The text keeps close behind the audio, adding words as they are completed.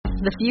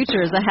The future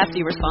is a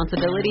hefty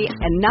responsibility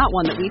and not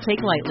one that we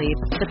take lightly.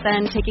 But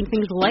then taking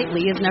things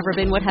lightly has never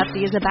been what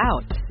Hefty is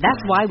about.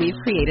 That's why we've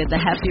created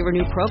the Hefty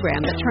Renew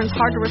program that turns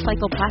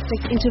hard-to-recycle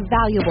plastics into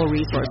valuable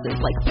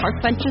resources like park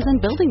benches and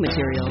building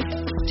materials.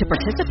 To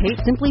participate,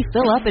 simply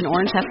fill up an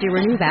orange Hefty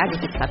Renew bag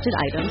with accepted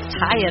items,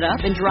 tie it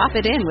up, and drop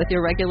it in with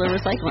your regular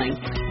recycling.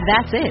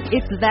 That's it.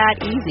 It's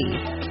that easy.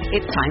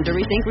 It's time to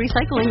rethink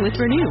recycling with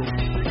Renew.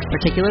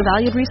 Particular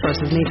valued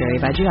resources may vary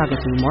by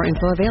geography. More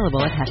info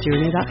available at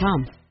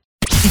heftyrenew.com.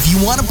 If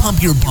you want to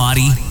pump your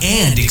body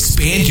and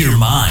expand your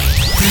mind,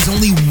 there's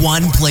only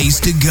one place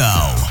to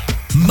go.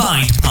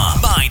 Mind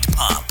Pump. Mind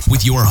Pump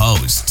with your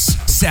hosts,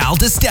 Sal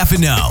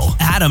DiStefano,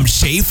 Adam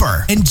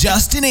Schafer, and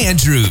Justin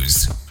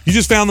Andrews. You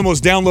just found the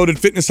most downloaded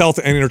fitness, health,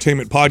 and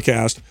entertainment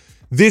podcast.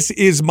 This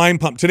is Mind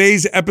Pump.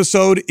 Today's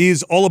episode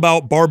is all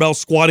about barbell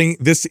squatting.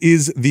 This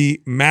is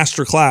the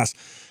Masterclass.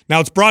 Now,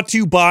 it's brought to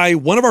you by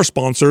one of our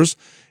sponsors,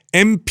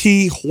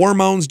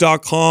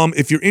 mphormones.com.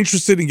 If you're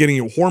interested in getting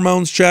your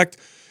hormones checked,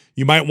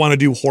 you might want to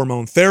do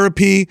hormone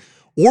therapy,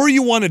 or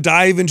you want to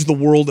dive into the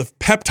world of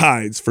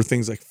peptides for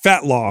things like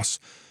fat loss,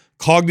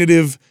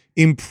 cognitive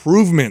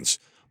improvements,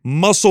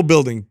 muscle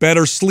building,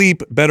 better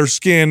sleep, better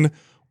skin,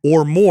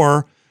 or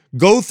more.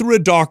 Go through a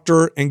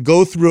doctor and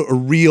go through a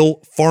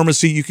real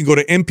pharmacy. You can go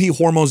to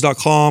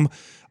mphormones.com.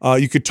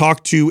 You could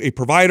talk to a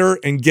provider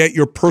and get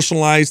your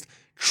personalized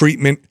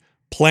treatment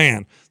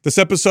plan. This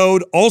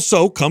episode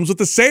also comes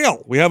with a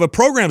sale. We have a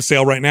program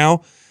sale right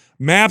now.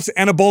 MAPS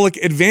Anabolic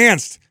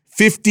Advanced,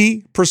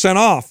 50%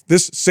 off.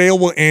 This sale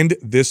will end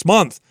this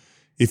month.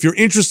 If you're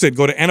interested,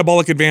 go to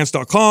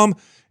anabolicadvanced.com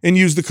and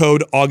use the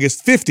code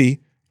August50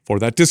 for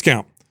that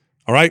discount.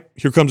 All right,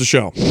 here comes the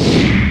show.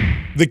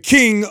 The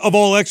king of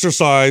all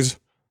exercise,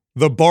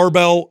 the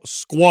barbell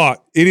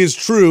squat. It is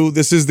true,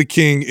 this is the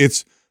king.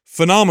 It's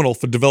phenomenal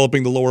for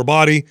developing the lower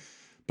body,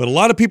 but a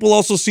lot of people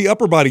also see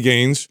upper body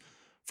gains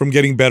from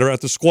getting better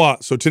at the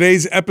squat. So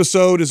today's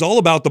episode is all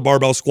about the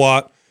barbell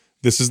squat.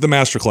 This is the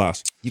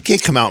Masterclass. You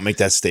can't come out and make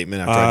that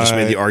statement after I just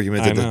made the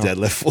argument that the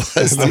deadlift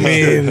was. I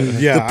mean,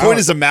 yeah. The point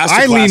is a Masterclass.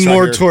 I lean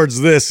more here.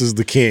 towards this as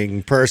the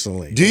king,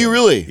 personally. Do you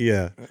really?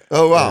 Yeah.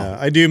 Oh, wow.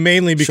 I do,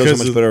 mainly because shows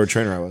how much better of a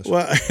trainer I was.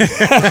 Well,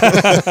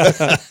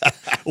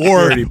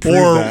 or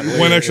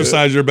one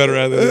exercise you're better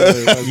at than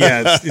the other.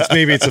 Yeah,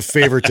 it's a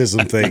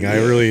favoritism thing. I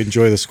really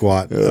enjoy the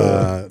squat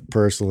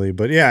personally.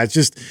 But yeah, it's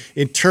just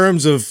in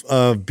terms of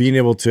being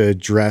able to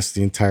address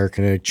the entire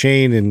kinetic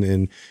chain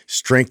and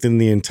strengthen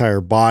the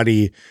entire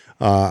body,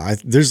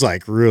 there's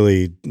like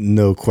really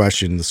no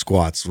question the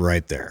squat's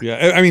right there.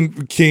 Yeah, I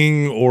mean,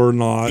 king or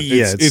not,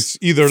 it's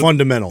either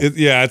fundamental.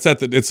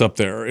 It's up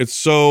there. It's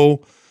so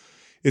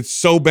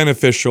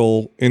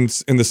beneficial in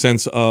the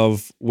sense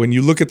of when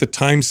you look at the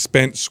time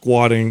spent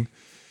squatting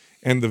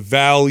and the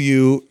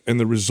value and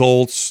the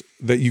results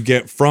that you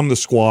get from the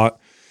squat.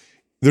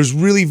 There's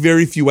really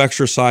very few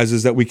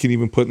exercises that we can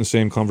even put in the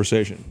same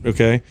conversation.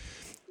 Okay.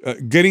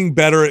 Getting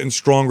better and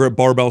stronger at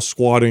barbell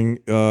squatting,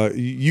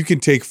 you can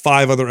take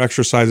 5 other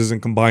exercises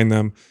and combine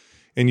them,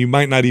 and you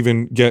might not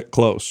even get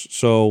close.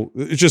 So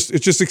it's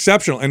just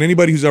exceptional. And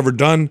anybody who's ever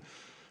done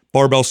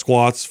barbell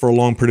squats for a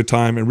long period of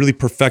time and really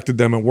perfected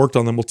them and worked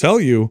on them will tell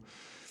you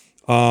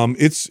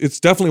it's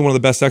definitely one of the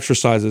best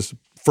exercises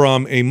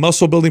from a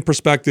muscle building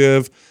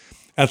perspective,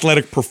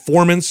 athletic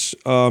performance.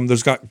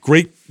 There's got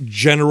great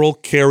general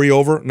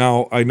carryover.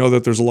 Now, I know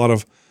that there's a lot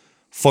of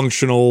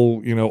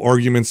functional,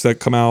 arguments that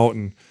come out.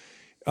 And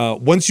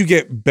once you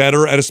get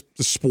better at a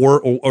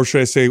sport, or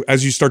should I say,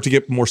 as you start to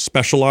get more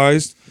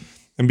specialized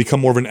and become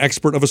more of an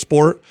expert of a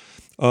sport,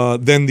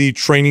 then the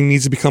training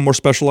needs to become more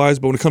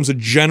specialized. But when it comes to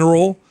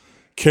general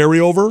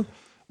carryover,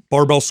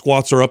 barbell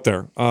squats are up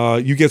there.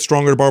 You get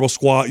stronger at a barbell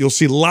squat, you'll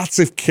see lots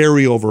of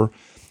carryover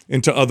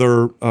into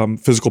other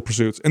physical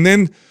pursuits. And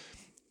then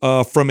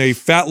from a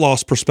fat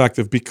loss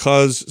perspective,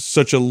 because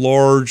such a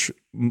large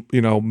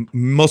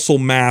muscle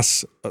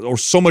mass, or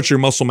so much of your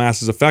muscle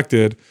mass is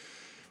affected,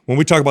 when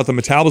we talk about the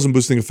metabolism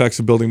boosting effects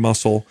of building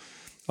muscle,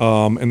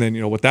 and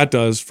then what that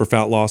does for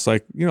fat loss,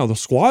 the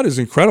squat is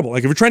incredible. Like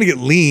if you're trying to get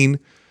lean,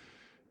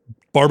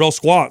 barbell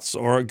squats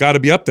are got to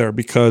be up there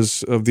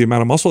because of the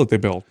amount of muscle that they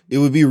build. It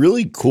would be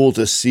really cool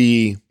to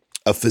see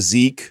a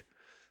physique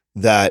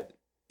that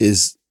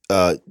is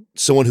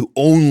someone who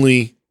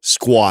only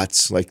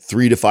squats like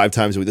 3 to 5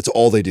 times a week. That's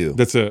all they do.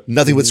 That's it.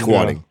 Nothing but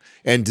squatting.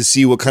 Yeah. And to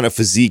see what kind of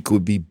physique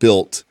would be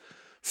built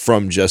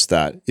from just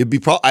that. It'd be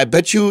I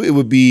bet you it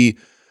would be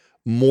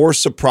more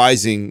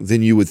surprising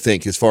than you would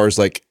think as far as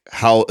like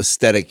how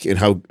aesthetic and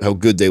how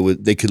good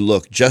they could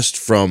look just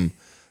from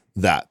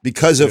that,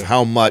 because of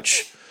how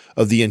much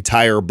of the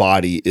entire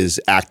body is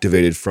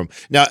activated from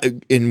now.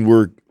 And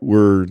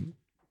we're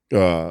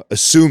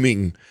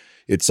assuming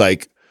it's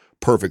like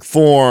perfect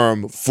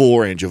form, full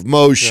range of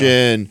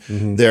motion. Yeah.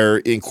 Mm-hmm. They're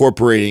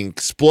incorporating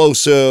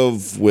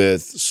explosive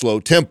with slow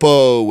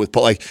tempo, with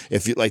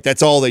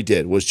that's all they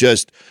did was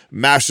just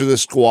master the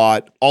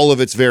squat, all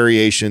of its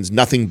variations,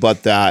 nothing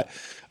but that.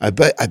 I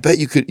bet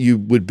you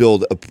would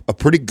build a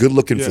pretty good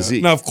looking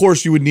physique. Now, of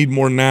course, you would need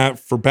more than that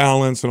for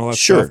balance and all that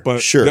stuff.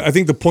 But I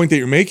think the point that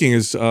you're making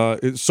is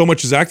so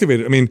much is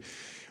activated. I mean,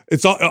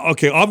 it's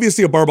okay.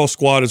 Obviously, a barbell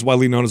squat is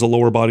widely known as a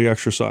lower body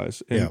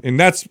exercise, and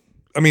that's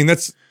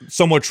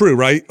somewhat true,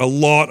 right? A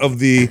lot of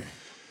the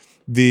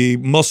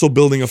muscle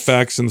building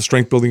effects and the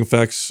strength building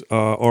effects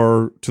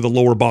are to the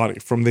lower body,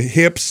 from the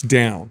hips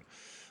down.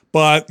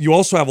 But you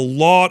also have a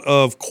lot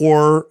of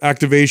core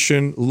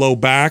activation, low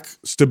back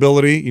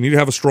stability. You need to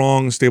have a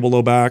strong, stable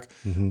low back.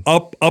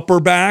 Upper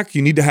back,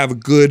 you need to have a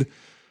good,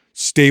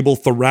 stable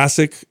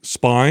thoracic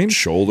spine.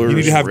 Shoulders, you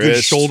need to have wrist,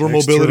 good shoulder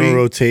external mobility,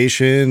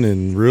 rotation,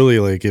 and really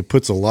like it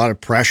puts a lot of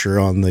pressure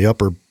on the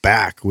upper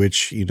back,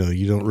 which you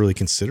don't really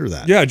consider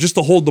that. Yeah, just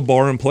to hold the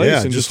bar in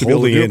place and just to be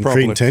able to do it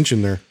properly. Creating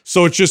tension there.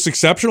 So it's just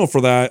exceptional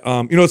for that.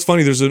 It's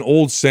funny. There's an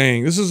old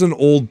saying. This is an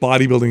old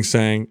bodybuilding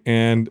saying,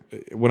 and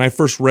when I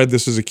first read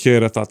this as a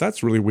kid, I thought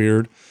that's really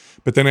weird.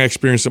 But then I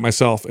experienced it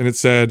myself, and it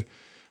said,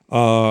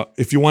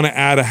 if you want to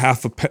add a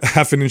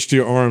half an inch to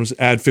your arms,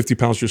 add 50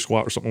 pounds to your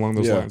squat or something along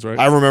those lines, right?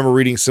 I remember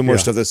reading similar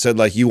stuff that said,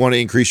 like, you want to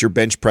increase your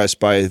bench press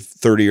by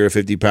 30 or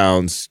 50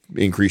 pounds,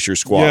 increase your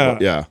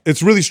squat. Yeah.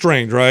 It's really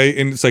strange, right?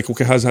 And it's like,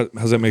 okay, how's that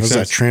make sense? How does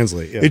that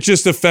translate? Yeah. It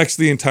just affects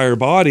the entire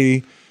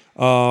body.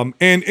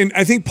 And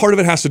I think part of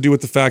it has to do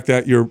with the fact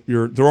that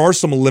there are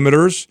some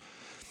limiters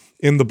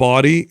in the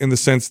body, in the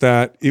sense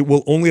that it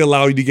will only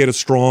allow you to get as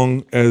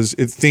strong as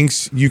it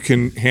thinks you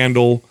can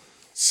handle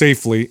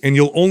safely, and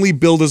you'll only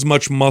build as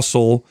much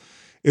muscle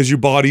as your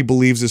body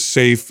believes is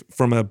safe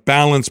from a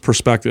balance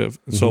perspective.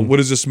 So what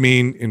does this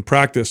mean in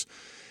practice?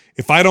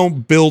 If I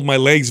don't build my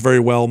legs very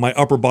well, my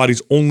upper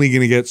body's only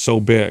going to get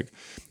so big.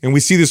 And we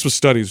see this with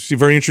studies. We see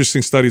very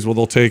interesting studies where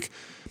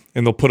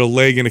they'll put a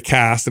leg in a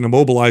cast and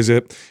immobilize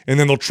it, and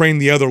then they'll train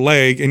the other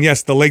leg. And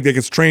yes, the leg that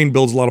gets trained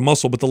builds a lot of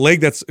muscle, but the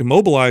leg that's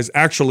immobilized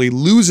actually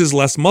loses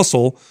less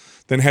muscle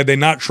than had they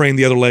not trained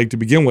the other leg to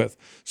begin with.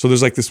 So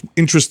there's like this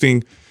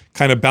interesting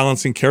kind of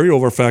balancing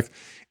carryover effect.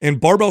 And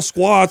barbell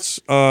squats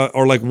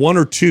are like one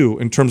or two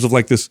in terms of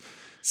like this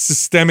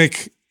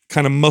systemic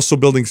kind of muscle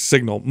building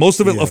signal. Most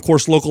of it, of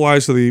course,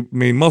 localized to the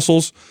main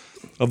muscles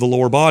of the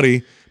lower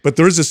body. But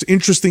there is this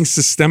interesting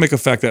systemic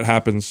effect that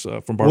happens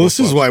from barbell Well, this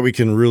squats. is why we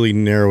can really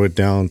narrow it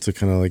down to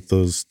kind of like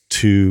those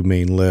two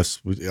main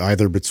lifts,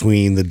 either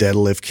between the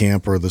deadlift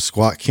camp or the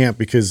squat camp,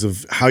 because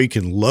of how you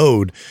can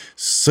load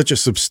such a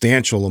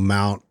substantial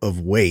amount of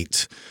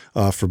weight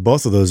for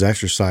both of those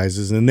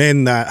exercises. And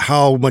then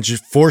how much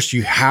force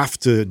you have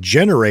to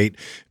generate,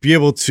 be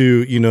able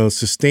to,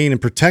 sustain and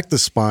protect the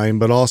spine,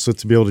 but also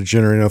to be able to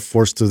generate enough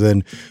force to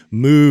then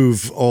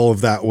move all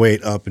of that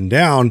weight up and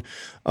down.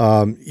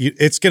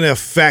 It's going to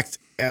affect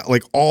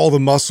like all the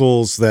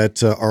muscles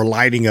that are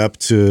lighting up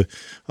to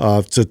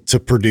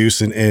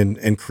produce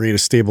and create a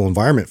stable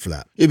environment for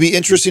that. It'd be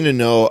interesting to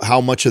know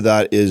how much of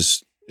that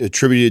is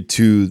attributed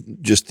to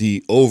just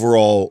the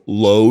overall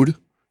load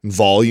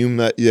volume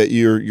that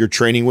you're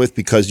training with,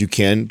 because you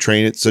can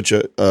train at such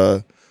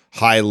a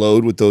high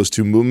load with those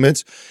two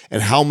movements,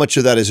 and how much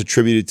of that is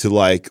attributed to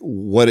like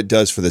what it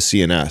does for the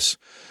CNS.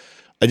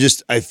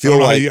 I feel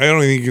like I don't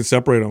think you can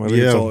separate them.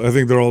 I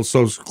think they're all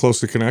so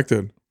closely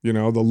connected. The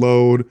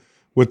load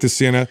with the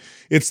CNS.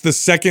 It's the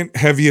second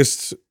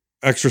heaviest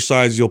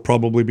exercise you'll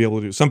probably be able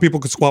to do. Some people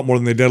could squat more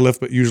than they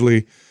deadlift, but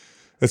usually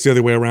that's the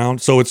other way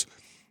around. So it's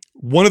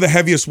one of the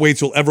heaviest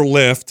weights you'll ever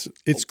lift.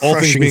 It's all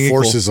things crushing being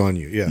forces equal. on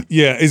you. Yeah.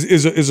 Yeah,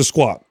 is a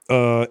squat.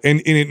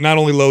 And it not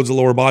only loads the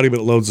lower body, but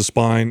it loads the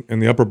spine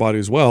and the upper body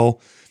as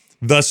well,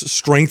 thus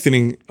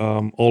strengthening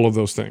all of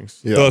those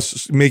things,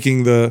 thus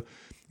making the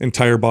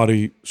entire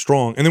body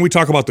strong. And then we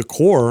talk about the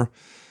core.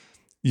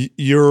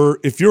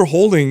 If you're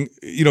holding,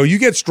 you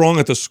get strong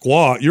at the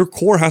squat, your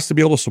core has to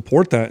be able to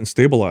support that and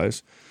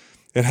stabilize.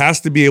 It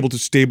has to be able to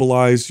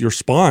stabilize your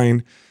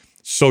spine,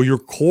 so your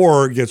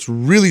core gets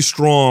really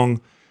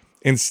strong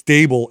and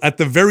stable, at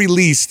the very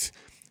least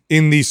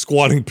in the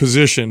squatting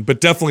position,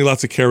 but definitely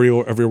lots of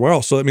carryover everywhere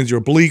else. So that means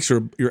your obliques,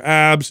 your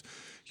abs,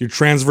 your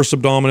transverse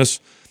abdominis,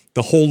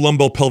 the whole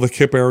lumbo-pelvic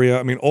hip area.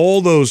 I mean,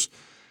 all those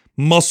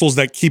muscles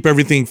that keep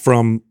everything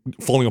from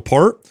falling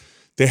apart,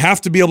 they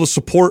have to be able to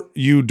support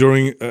you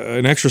during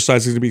an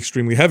exercise that's going to be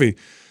extremely heavy.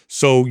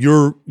 So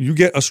you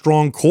get a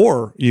strong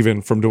core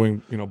even from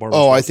doing barbell.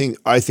 Oh, I think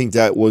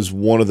that was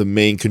one of the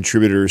main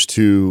contributors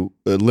to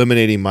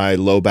eliminating my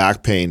low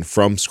back pain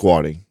from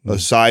squatting.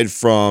 Aside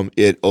from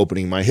it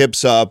opening my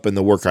hips up and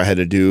the work I had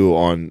to do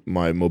on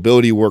my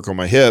mobility work on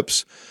my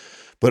hips,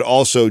 but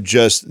also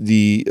just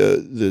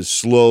the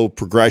slow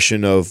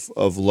progression of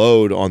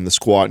load on the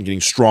squat and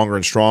getting stronger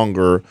and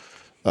stronger,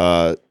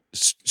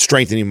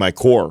 strengthening my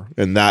core,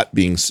 and that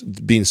being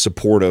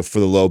supportive for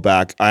the low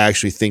back. I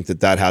actually think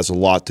that has a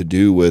lot to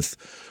do with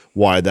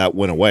why that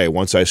went away.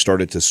 Once I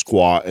started to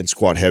squat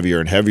heavier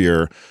and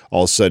heavier,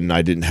 all of a sudden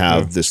I didn't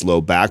have this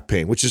low back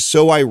pain, which is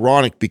so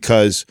ironic,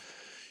 because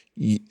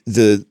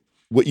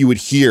what you would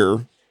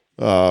hear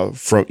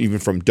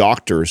from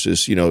doctors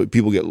is,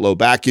 people get low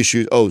back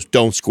issues. Oh,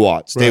 don't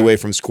squat. Stay away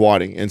from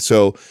squatting. And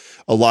so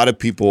a lot of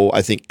people,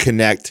 I think,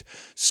 connect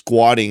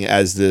squatting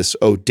as this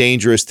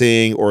dangerous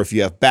thing, or if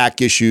you have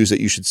back issues that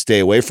you should stay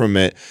away from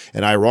it.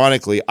 And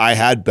ironically, I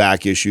had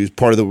back issues.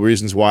 Part of the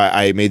reasons why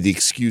I made the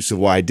excuse of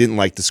why I didn't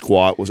like the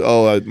squat was,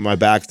 my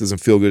back doesn't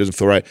feel good, doesn't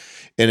feel right.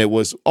 And it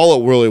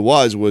really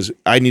was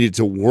I needed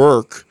to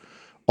work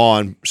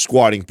on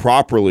squatting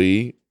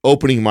properly,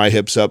 opening my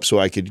hips up so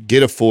I could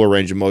get a fuller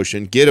range of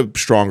motion, get a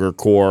stronger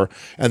core,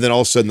 and then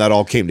all of a sudden that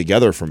all came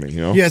together for me,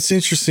 Yeah, it's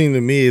interesting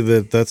to me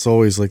that's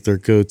always like their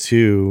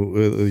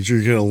go-to.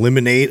 You're going to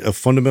eliminate a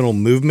fundamental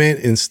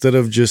movement instead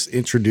of just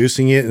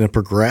introducing it in a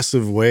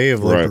progressive way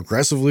of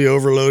progressively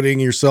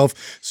overloading yourself.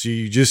 So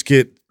you just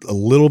get a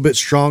little bit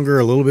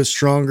stronger,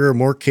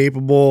 more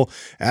capable,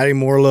 adding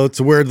more load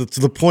to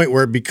the point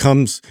where you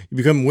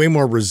become way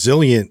more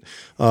resilient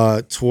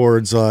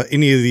towards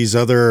any of these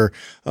other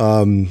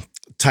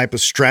type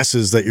of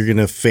stresses that you're going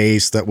to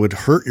face that would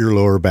hurt your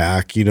lower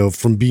back,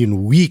 from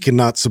being weak and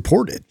not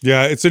supported.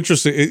 Yeah, it's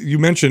interesting. You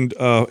mentioned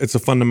it's a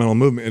fundamental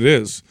movement. It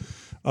is.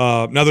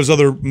 Now there's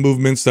other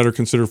movements that are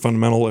considered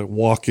fundamental, like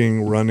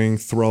walking, running,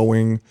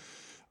 throwing,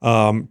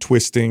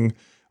 twisting.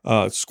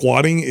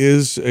 Squatting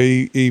is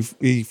a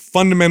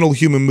fundamental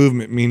human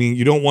movement, meaning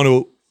you don't want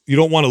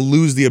to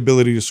lose the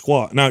ability to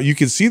squat. Now you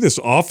can see this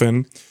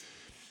often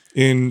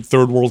in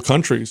third world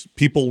countries.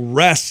 People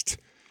rest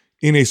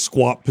in a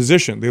squat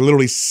position. They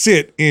literally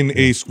sit in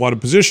a squatted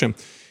position.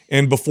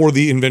 And before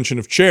the invention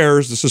of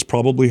chairs, this is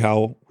probably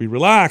how we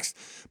relaxed.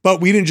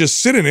 But we didn't just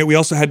sit in it. We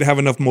also had to have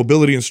enough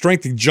mobility and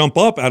strength to jump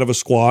up out of a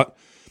squat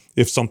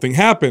if something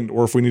happened,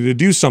 or if we needed to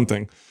do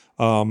something.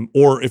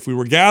 Or if we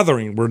were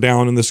gathering, we're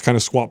down in this kind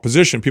of squat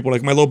position. People are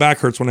like, my low back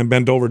hurts when I'm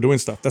bent over doing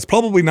stuff. That's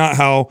probably not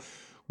how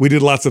we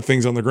did lots of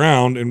things on the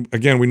ground. And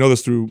again, we know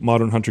this through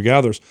modern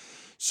hunter-gatherers.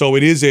 So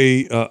it is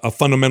a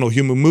fundamental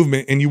human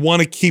movement, and you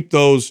want to keep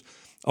those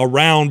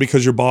around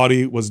because your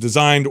body was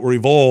designed or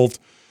evolved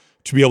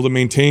to be able to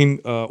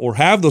maintain or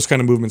have those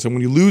kind of movements. And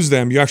when you lose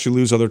them, you actually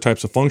lose other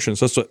types of functions.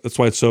 That's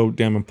why it's so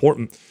damn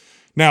important.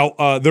 Now,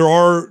 there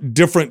are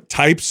different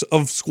types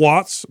of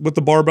squats with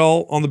the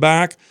barbell on the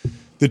back.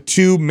 The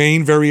two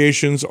main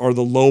variations are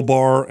the low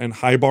bar and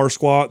high bar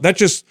squat.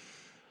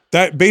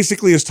 That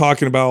basically is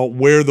talking about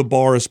where the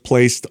bar is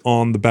placed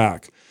on the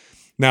back.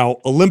 Now,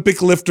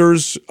 Olympic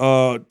lifters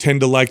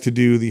tend to like to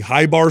do the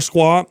high bar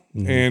squat,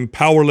 and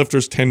power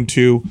lifters tend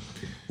to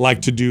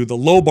like to do the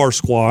low bar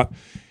squat.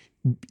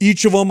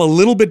 Each of them a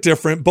little bit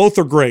different. Both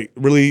are great.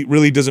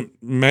 Really doesn't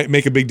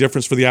make a big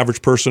difference for the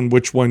average person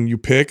which one you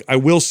pick. I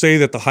will say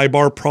that the high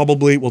bar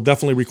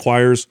definitely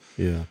requires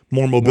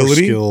more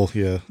mobility,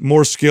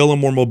 more skill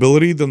and more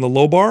mobility than the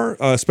low bar,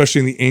 especially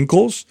in the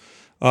ankles.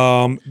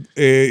 But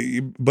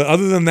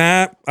other than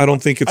that, I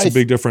don't think it's a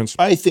big difference.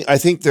 I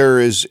think there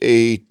is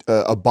a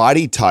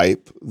body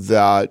type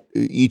that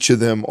each of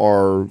them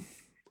are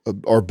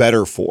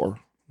better for.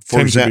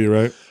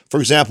 Right? For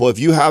example, if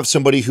you have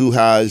somebody who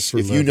has,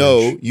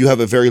 you have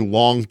a very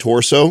long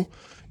torso,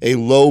 a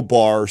low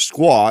bar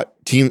squat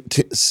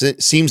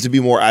seems to be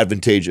more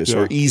advantageous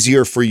or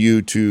easier for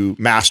you to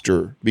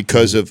master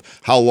because of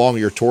how long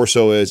your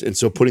torso is. And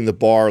so putting the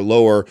bar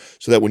lower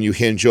so that when you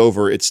hinge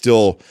over, it's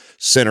still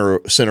center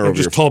over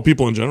just tall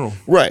people in general.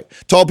 Right.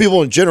 Tall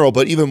people in general,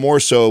 but even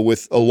more so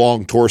with a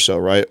long torso,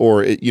 right?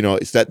 Or,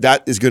 it's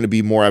that is going to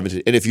be more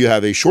advantageous. And if you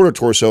have a shorter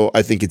torso,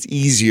 I think it's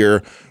easier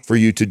for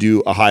you to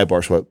do a high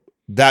bar squat.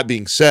 That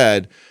being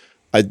said,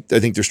 I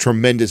think there's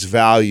tremendous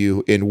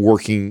value in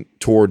working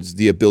towards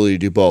the ability to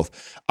do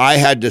both. I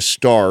had to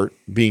start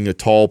being a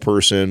tall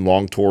person,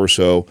 long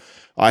torso.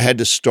 I had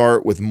to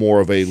start with more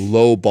of a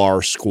low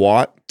bar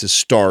squat to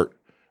start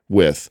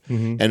with.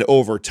 And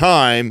over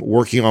time,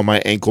 working on my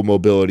ankle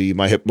mobility,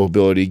 my hip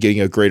mobility, getting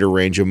a greater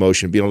range of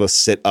motion, being able to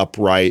sit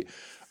upright,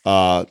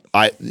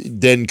 I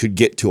then could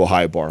get to a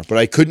high bar. But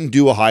I couldn't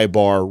do a high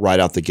bar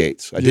right out the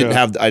gates. I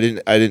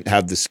didn't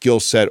have the skill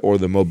set or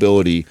the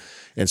mobility.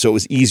 And so it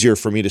was easier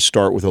for me to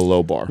start with a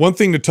low bar. One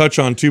thing to touch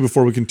on too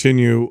before we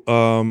continue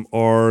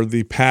are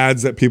the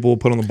pads that people will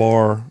put on the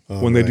bar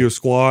when they do a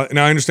squat. And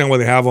I understand why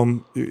they have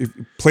them.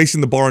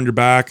 Placing the bar on your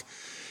back,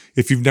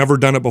 if you've never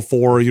done it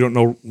before, you don't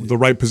know the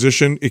right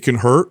position, it can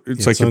hurt.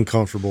 It's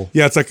uncomfortable.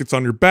 Yeah, it's like it's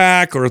on your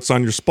back or it's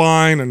on your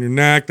spine, on your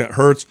neck. That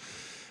hurts.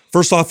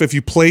 First off, if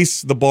you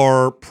place the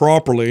bar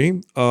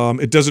properly,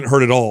 it doesn't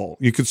hurt at all.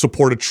 You can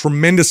support a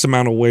tremendous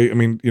amount of weight. I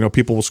mean,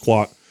 people will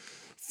squat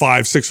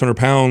 500-600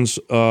 pounds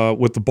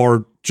with the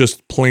bar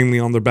just plainly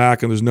on their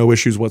back, and there's no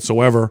issues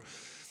whatsoever.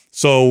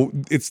 So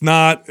it's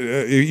not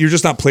you're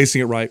just not placing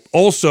it right.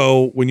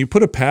 Also, when you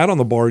put a pad on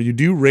the bar, you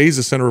do raise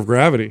the center of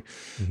gravity.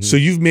 So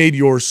you've made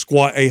your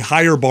squat a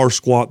higher bar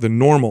squat than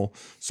normal.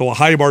 So a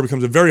high bar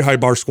becomes a very high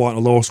bar squat,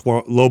 and a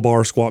low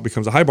bar squat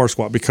becomes a high bar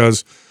squat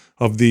because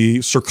of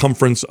the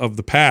circumference of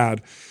the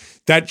pad.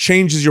 That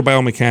changes your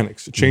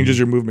biomechanics. It changes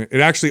your movement. It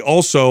actually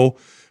also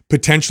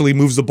potentially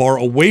moves the bar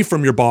away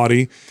from your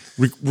body,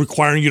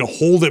 requiring you to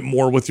hold it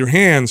more with your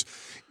hands.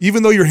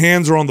 even though your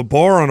hands are on the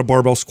bar on a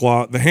barbell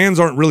squat, the hands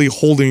aren't really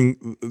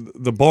holding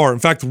the bar. In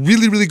fact,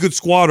 really, really good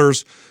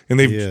squatters, and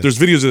there's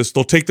videos of this,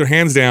 they'll take their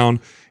hands down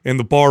and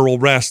the bar will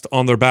rest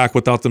on their back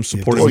without them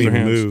supporting with their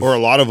hands. Or a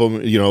lot of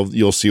them,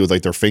 you'll see with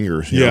like their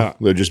fingers. You know?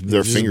 They're just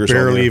their fingers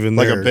barely even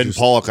like there. a Ben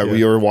Pollock.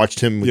 We ever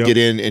watched him get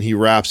in and he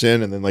wraps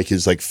in, and then like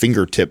his like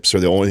fingertips are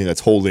the only thing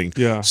that's holding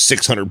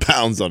 600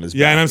 pounds on his back.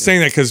 Yeah, and I'm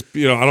saying that because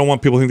I don't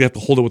want people to think they have to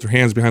hold it with their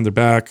hands behind their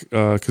back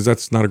because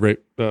that's not a great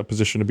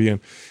position to be in.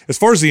 As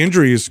far as the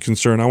injury is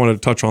concerned, I wanted to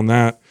touch on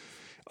that.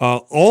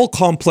 All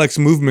complex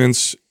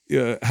movements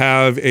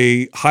have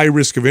a high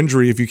risk of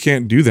injury if you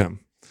can't do them.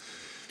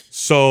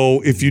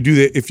 So if you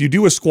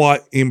do a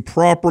squat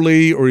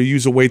improperly, or you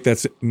use a weight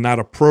that's not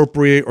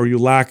appropriate, or you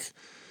lack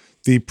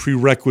the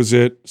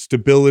prerequisite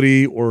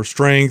stability or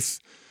strength,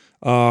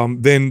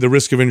 then the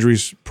risk of injury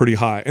is pretty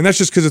high. And that's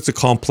just because it's a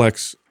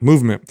complex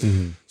movement.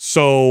 Mm-hmm.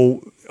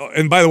 So,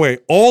 and by the way,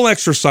 all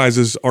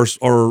exercises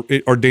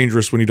are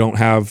dangerous when you don't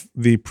have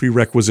the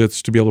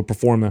prerequisites to be able to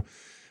perform them.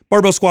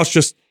 Barbell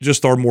squats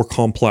just are more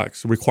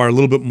complex, require a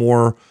little bit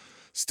more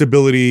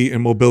stability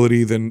and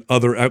mobility than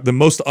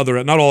most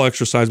other, not all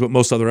exercise, but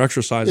most other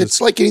exercises. It's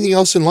like anything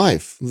else in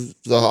life.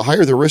 The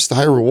higher the risk, the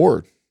higher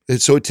reward.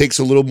 And so it takes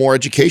a little more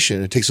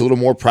education. It takes a little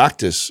more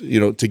practice,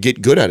 to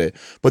get good at it.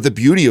 But the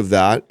beauty of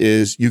that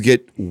is you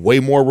get way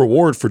more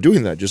reward for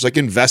doing that, just like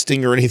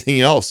investing or anything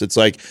else. It's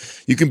like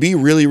you can be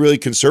really, really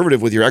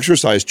conservative with your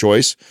exercise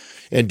choice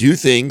and do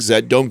things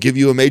that don't give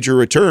you a major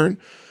return,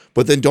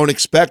 but then don't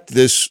expect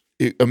this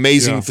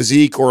amazing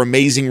physique or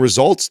amazing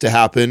results to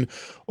happen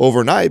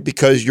overnight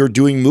because you're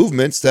doing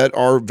movements that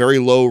are very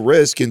low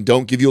risk and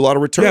don't give you a lot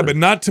of return. Yeah, but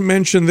not to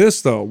mention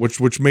this though,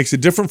 which makes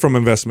it different from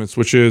investments,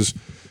 which is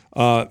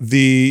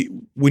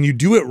when you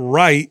do it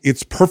right,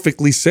 it's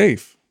perfectly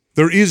safe.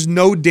 There is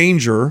no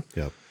danger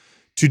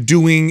to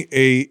doing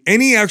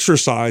any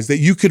exercise that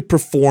you could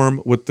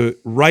perform with the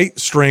right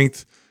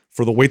strength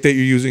for the weight that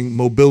you're using,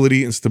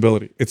 mobility and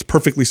stability. It's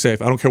perfectly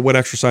safe. I don't care what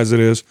exercise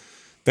it is.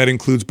 That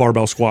includes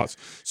barbell squats.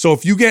 So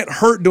if you get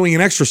hurt doing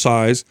an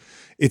exercise,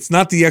 it's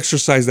not the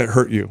exercise that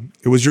hurt you.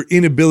 It was your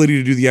inability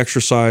to do the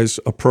exercise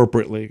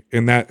appropriately.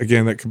 And that,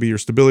 again, that could be your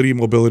stability,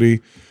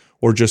 mobility,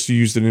 or just you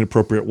used an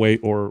inappropriate weight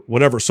or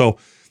whatever. So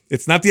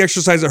it's not the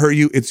exercise that hurt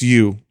you, it's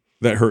you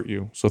that hurt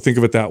you. So think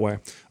of it that way.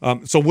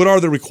 So what are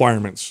the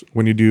requirements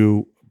when you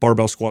do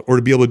barbell squat or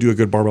to be able to do a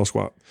good barbell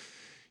squat?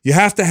 You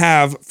have to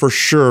have, for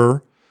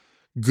sure,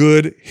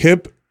 good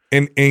hip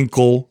and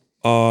ankle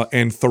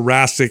and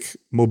thoracic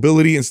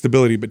mobility and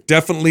stability, but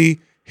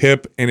definitely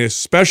hip and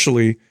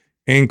especially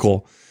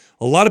ankle.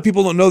 A lot of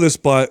people don't know this,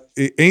 but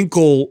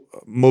ankle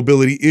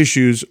mobility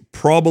issues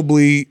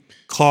probably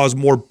cause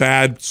more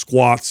bad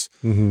squats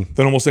than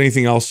almost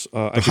anything else.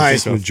 The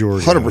highest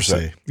majority,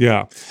 100%.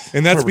 Yeah,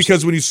 and that's 100%.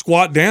 Because when you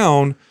squat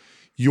down,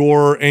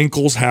 your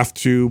ankles have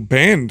to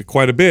bend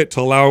quite a bit to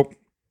allow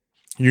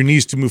your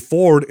knees to move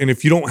forward. And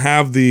if you don't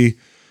have the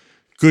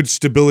good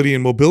stability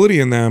and mobility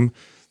in them,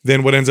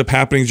 then what ends up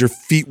happening is your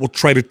feet will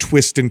try to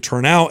twist and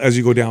turn out as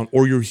you go down,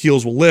 or your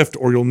heels will lift,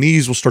 or your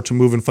knees will start to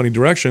move in funny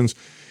directions.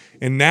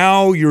 And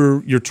now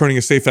you're turning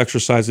a safe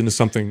exercise into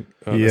something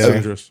that's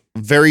dangerous.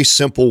 Very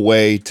simple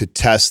way to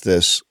test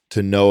this,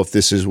 to know if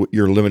this is what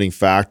your limiting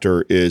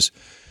factor is.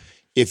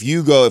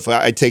 If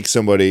I take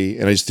somebody,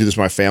 and I just do this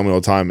with my family all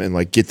the time, and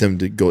like get them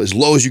to go as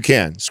low as you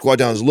can, squat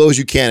down as low as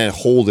you can and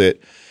hold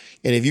it.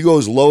 And if you go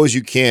as low as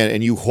you can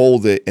and you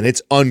hold it and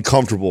it's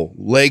uncomfortable,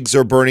 legs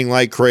are burning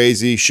like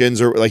crazy,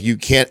 shins are like, you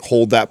can't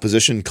hold that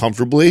position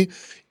comfortably.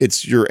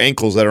 It's your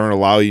ankles that aren't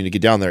allowing you to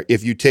get down there.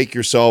 If you take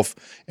yourself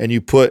and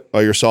you put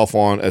yourself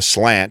on a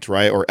slant,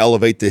 right, or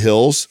elevate the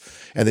hills,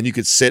 and then you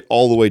could sit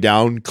all the way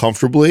down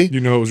comfortably. You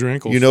know it was your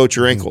ankles. You know it's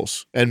your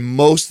ankles. And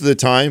most of the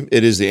time,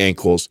 it is the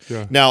ankles.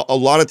 Yeah. Now, a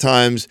lot of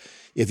times,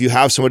 if you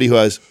have somebody who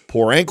has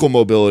poor ankle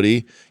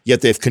mobility, yet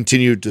they've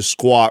continued to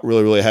squat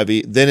really, really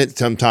heavy, then it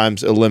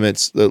sometimes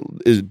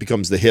it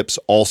becomes the hips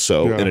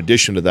also in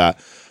addition to that.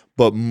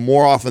 But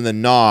more often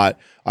than not,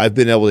 I've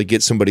been able to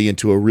get somebody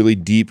into a really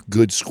deep,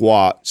 good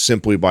squat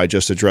simply by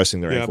just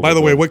addressing their ankle. By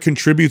the way, what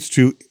contributes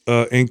to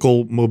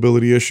ankle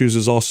mobility issues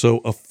is also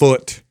a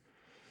foot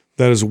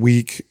that is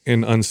weak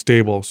and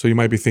unstable. So you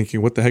might be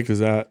thinking, what the heck is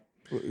that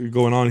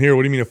going on here?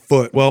 What do you mean a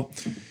foot? Well,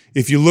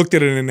 if you looked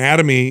at an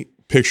anatomy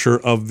picture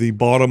of the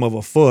bottom of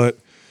a foot,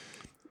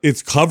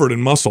 it's covered in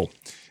muscle,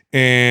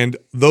 and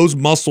those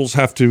muscles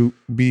have to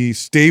be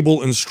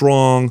stable and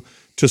strong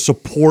to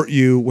support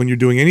you when you're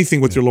doing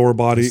anything with your lower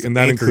body, and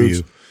that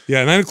includes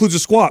a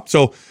squat.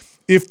 So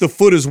if the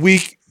foot is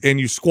weak and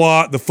you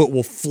squat, the foot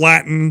will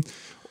flatten,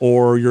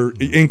 or your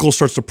ankle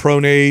starts to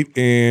pronate,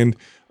 and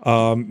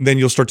then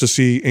you'll start to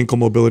see ankle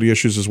mobility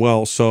issues as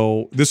well.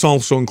 So this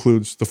also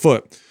includes the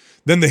foot.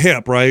 Then the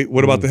hip, right?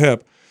 What about the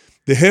hip?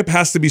 The hip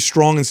has to be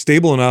strong and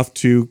stable enough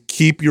to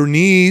keep your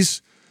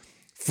knees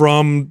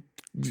from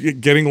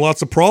getting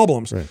lots of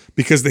problems,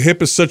 because the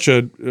hip is such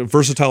a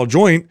versatile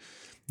joint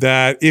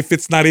that if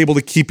it's not able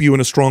to keep you in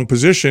a strong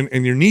position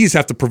and your knees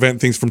have to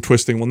prevent things from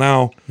twisting, well,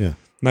 now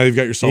Now you've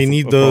got yourself. You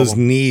need a those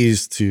problem.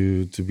 knees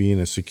to be in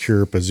a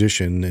secure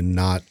position and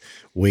not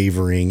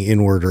wavering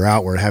inward or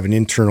outward, having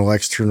internal,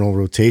 external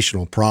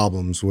rotational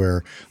problems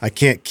where I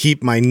can't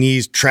keep my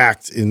knees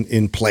tracked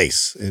in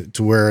place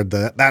to where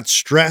that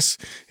stress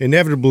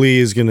inevitably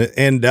is going to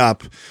end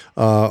up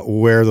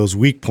where those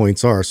weak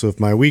points are. So if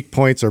my weak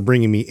points are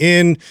bringing me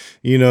in,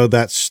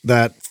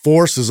 that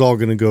force is all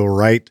going to go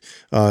right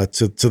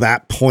to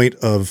that point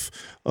of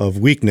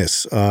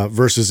weakness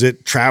versus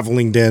it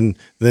traveling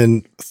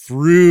then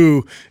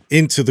through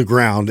into the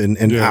ground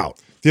and out.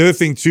 The other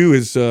thing too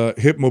is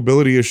hip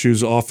mobility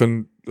issues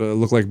often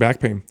look like back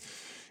pain,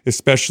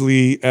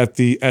 especially at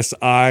the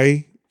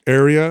SI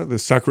area, the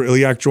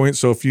sacroiliac joint.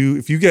 So if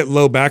you get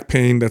low back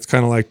pain, that's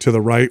kind of like to the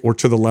right or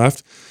to the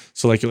left.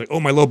 So like you're like, oh,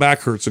 my low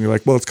back hurts, and you're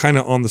like, well, it's kind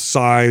of on the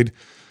side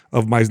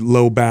of my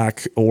low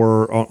back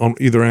or on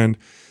either end.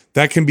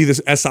 That can be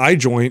this SI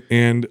joint,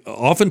 and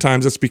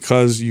oftentimes it's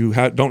because you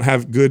don't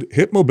have good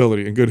hip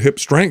mobility and good hip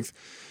strength.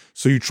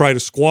 So you try to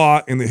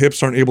squat, and the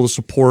hips aren't able to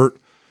support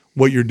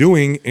what you're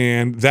doing,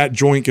 and that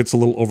joint gets a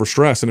little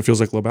overstressed, and it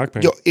feels like low back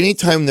pain.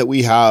 Anytime that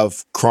we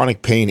have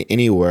chronic pain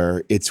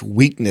anywhere, it's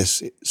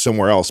weakness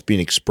somewhere else being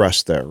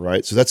expressed there,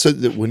 right? So that's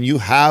when you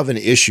have an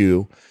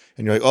issue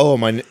and you're like, oh,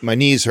 my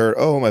knees hurt,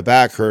 oh, my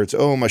back hurts,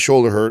 oh, my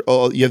shoulder hurt,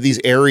 oh, you have these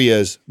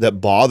areas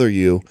that bother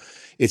you.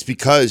 It's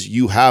because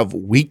you have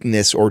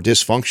weakness or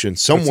dysfunction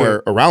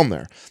somewhere around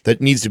there that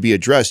needs to be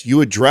addressed.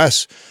 You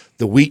address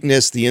the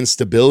weakness, the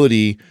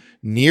instability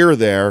near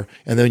there,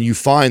 and then you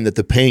find that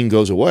the pain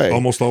goes away.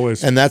 Almost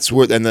always. And that's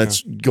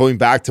going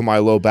back to my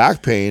low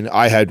back pain.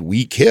 I had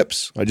weak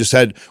hips. I just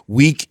had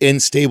weak,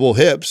 unstable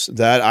hips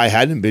that I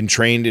hadn't been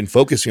trained in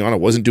focusing on. I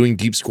wasn't doing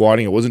deep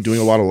squatting. I wasn't doing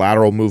a lot of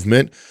lateral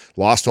movement,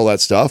 lost all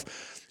that stuff.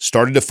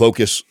 Started to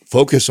focus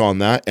on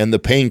that, and the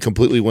pain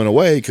completely went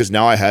away because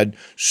now I had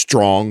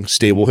strong,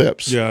 stable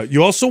hips. Yeah.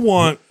 You also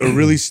want a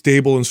really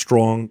stable and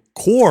strong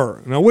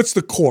core. Now, what's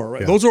the core,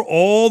 right? Yeah. Those are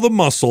all the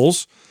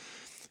muscles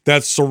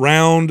that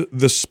surround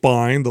the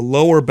spine, the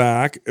lower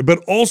back, but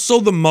also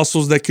the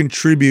muscles that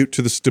contribute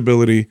to the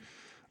stability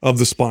of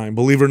the spine.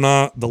 Believe it or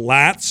not, the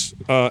lats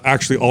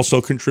actually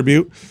also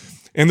contribute.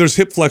 And there's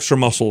hip flexor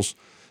muscles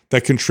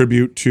that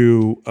contribute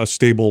to a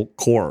stable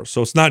core.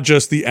 So it's not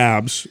just the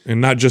abs and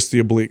not just the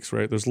obliques,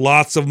 right? There's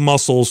lots of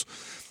muscles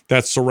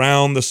that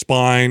surround the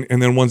spine,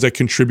 and then ones that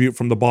contribute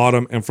from the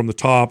bottom and from the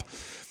top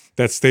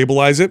that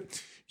stabilize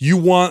it. You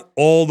want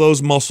all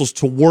those muscles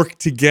to work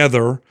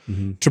together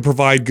to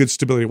provide good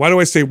stability. Why do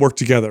I say work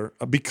together?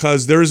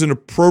 Because there is an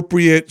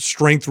appropriate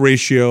strength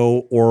ratio,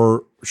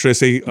 or should I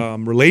say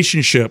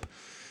relationship,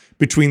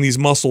 between these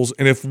muscles.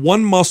 And if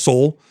one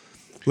muscle,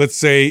 let's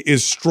say,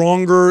 is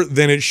stronger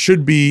than it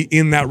should be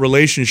in that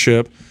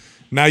relationship,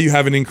 now you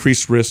have an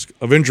increased risk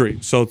of injury.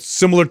 So it's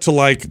similar to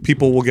like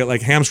people will get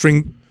like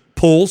hamstring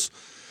pulls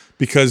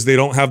because they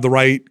don't have the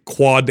right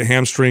quad to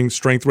hamstring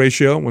strength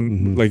ratio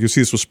when like you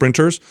see this with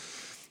sprinters.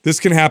 This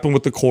can happen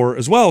with the core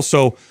as well.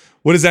 So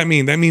what does that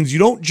mean? That means you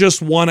don't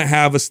just want to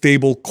have a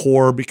stable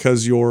core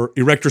because your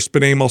erector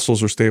spinae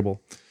muscles are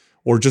stable,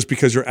 or just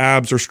because your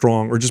abs are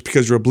strong, or just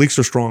because your obliques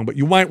are strong, but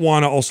you might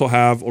want to also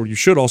have, or you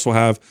should also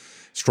have,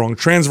 strong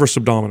transverse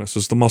abdominis.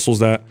 It's the muscles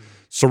that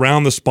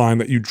surround the spine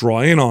that you draw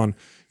in on.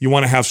 You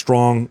want to have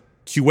strong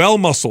QL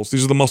muscles.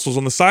 These are the muscles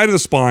on the side of the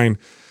spine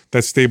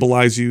that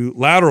stabilize you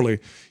laterally.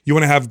 You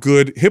want to have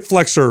good hip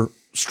flexor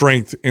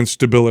strength and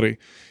stability.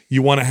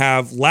 You want to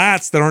have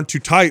lats that aren't too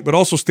tight, but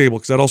also stable,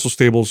 because that also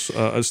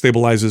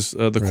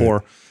stabilizes the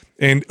core.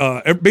 And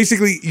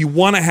basically, you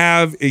want to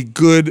have a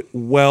good,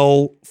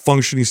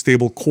 well-functioning,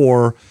 stable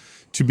core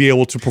to be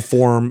able to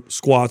perform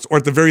squats, or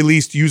at the very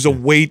least, use a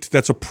weight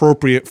that's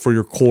appropriate for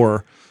your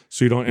core,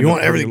 so you don't. You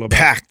want everything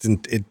packed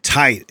and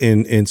tight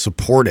and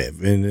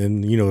supportive,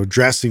 and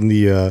addressing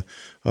the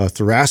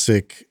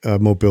thoracic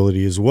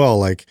mobility as well.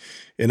 Like,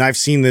 and I've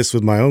seen this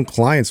with my own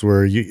clients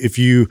where if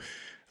you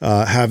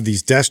have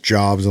these desk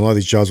jobs, and a lot of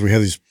these jobs where we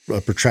have these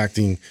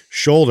protracting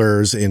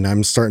shoulders, and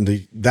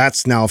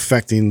that's now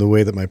affecting the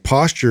way that my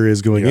posture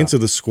is going into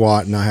the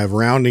squat, and I have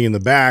rounding in the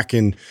back,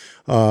 and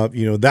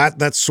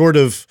that sort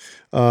of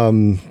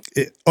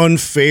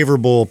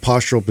unfavorable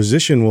postural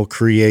position will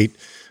create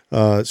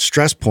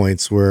stress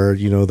points where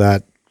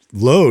that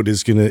load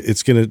is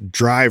gonna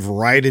drive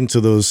right into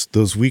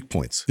those weak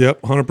points.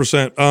 Yep,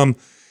 100%.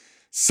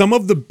 Some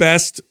of the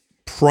best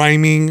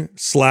priming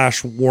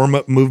 /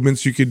 warm-up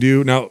movements you could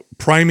do. Now,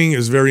 priming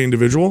is very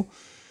individual,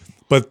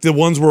 but the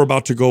ones we're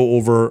about to go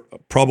over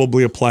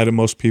probably apply to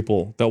most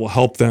people that will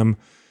help them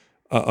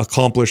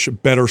accomplish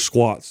better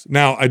squats.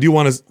 Now, I do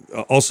want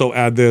to also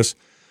add this.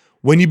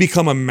 When you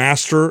become a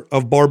master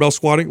of barbell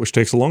squatting, which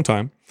takes a long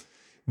time,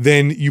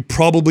 then you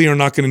probably are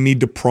not going to need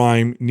to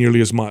prime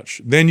nearly as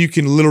much. Then you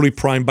can literally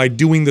prime by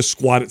doing the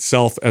squat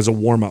itself as a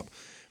warm-up.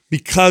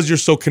 Because you're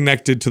so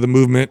connected to the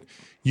movement,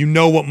 you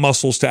know what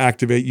muscles to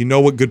activate, you know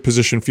what good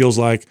position feels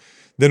like,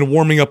 then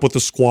warming up with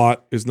the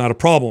squat is not a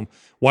problem.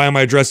 Why am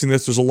I addressing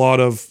this? There's a lot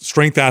of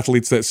strength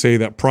athletes that say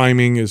that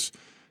priming is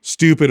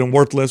stupid and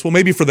worthless. Well,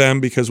 maybe for them,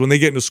 because when they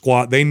get into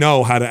squat, they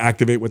know how to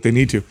activate what they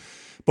need to.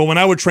 But when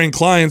I would train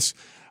clients,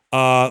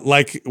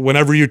 like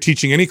whenever you're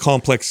teaching any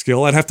complex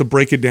skill, I'd have to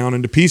break it down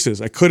into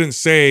pieces. I couldn't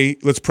say,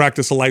 let's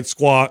practice a light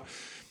squat,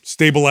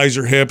 stabilize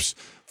your hips,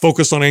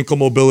 focus on ankle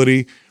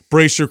mobility,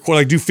 brace your core,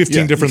 like do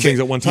 15 different things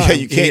at one time. Yeah,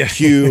 you can't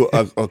cue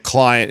a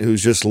client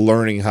who's just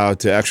learning how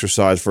to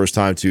exercise first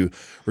time to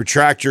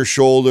retract your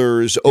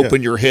shoulders,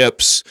 open your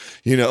hips,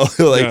 like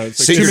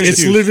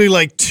it's literally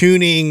like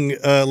tuning,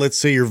 let's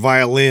say your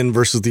violin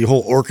versus the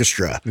whole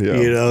orchestra.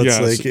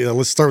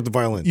 Let's start with the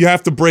violin. You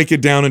have to break it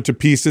down into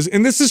pieces.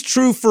 And this is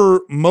true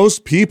for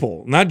most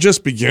people, not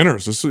just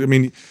beginners.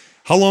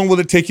 How long will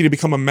it take you to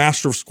become a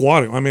master of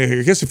squatting?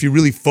 I guess if you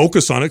really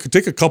focus on it, it could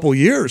take a couple of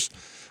years.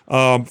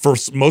 For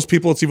most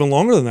people, it's even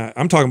longer than that.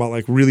 I'm talking about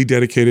like really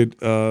dedicated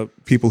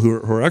people who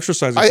are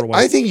exercising for a while.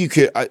 I think you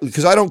could,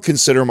 because I don't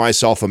consider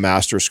myself a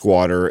master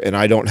squatter and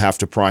I don't have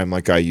to prime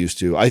like I used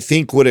to. I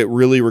think what it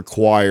really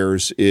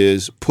requires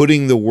is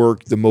putting the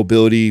work, the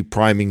mobility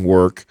priming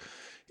work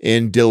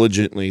in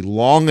diligently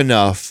long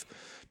enough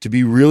to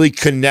be really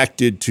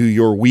connected to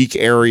your weak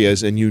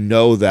areas, and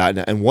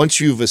that. And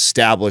once you've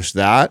established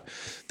that,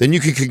 then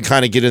you can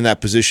kind of get in that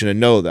position and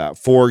know that.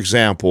 For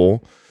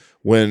example,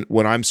 when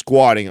I'm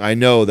squatting, I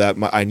know that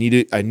I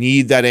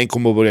need that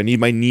ankle mobility. I need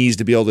my knees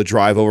to be able to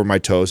drive over my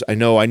toes. I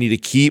know I need to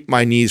keep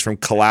my knees from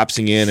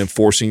collapsing in and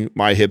forcing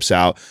my hips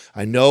out.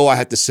 I know I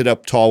have to sit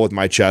up tall with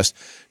my chest.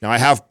 Now I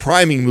have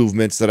priming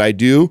movements that I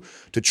do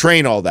to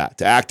train all that,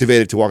 to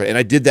activate it, to walk it. And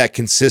I did that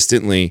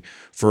consistently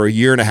for a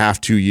year and a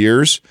half, 2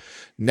 years.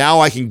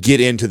 Now I can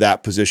get into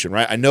that position,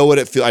 right? I know what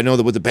it feels. I know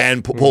what the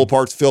band pull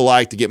parts feel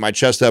like to get my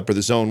chest up, or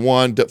the zone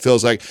 1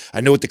 feels like.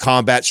 I know what the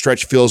combat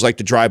stretch feels like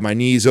to drive my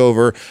knees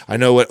over. I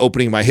know what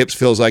opening my hips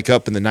feels like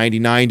up in the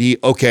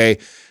 90-90. Okay,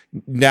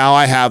 now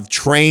I have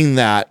trained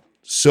that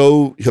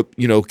so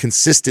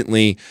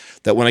consistently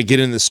that when I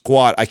get in the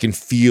squat, I can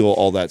feel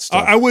all that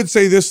stuff. I would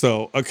say this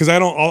though, because I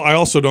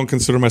also don't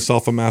consider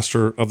myself a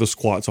master of the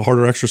squat. It's a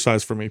harder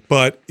exercise for me.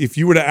 But if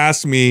you were to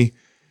ask me,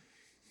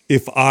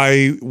 if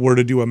I were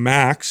to do a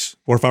max,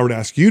 or if I were to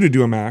ask you to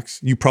do a max,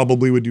 you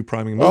probably would do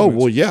priming movements. Oh,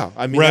 well, yeah.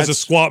 Whereas a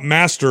squat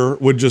master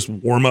would just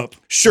warm up.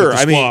 Sure.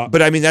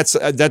 That's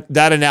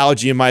that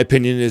analogy, in my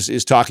opinion,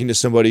 is talking to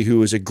somebody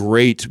who is a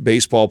great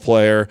baseball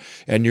player,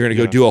 and you're going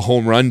to go do a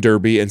home run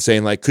derby and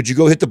saying, like, could you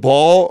go hit the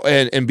ball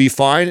and be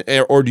fine,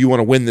 or do you want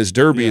to win this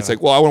derby? It's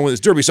like, well, I want to win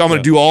this derby, so I'm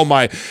going to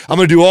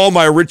do all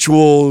my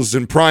rituals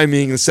and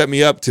priming and set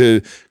me up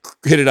to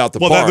hit it out the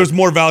park. There's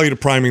more value to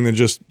priming than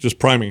just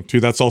priming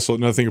too. That's also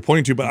another thing you're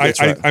pointing to. But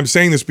I'm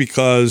saying this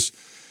because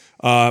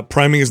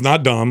priming is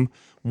not dumb.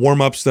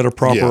 Warm-ups that are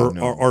proper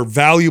are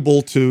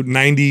valuable to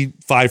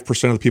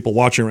 95% of the people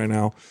watching right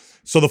now.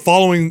 So the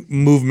following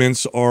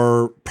movements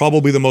are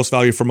probably the most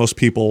value for most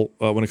people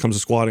when it comes to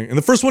squatting. And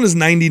the first one is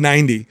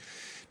 90-90.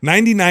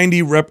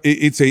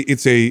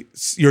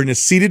 90-90 you're in a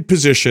seated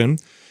position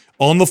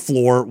on the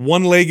floor.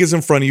 One leg is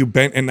in front of you,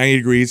 bent at 90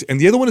 degrees, and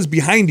the other one is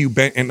behind you,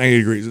 bent at 90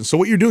 degrees. And so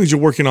what you're doing is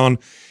you're working on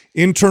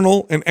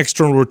internal and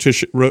external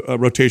rotation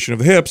of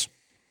the hips.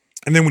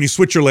 And then when you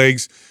switch your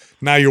legs,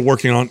 now you're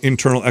working on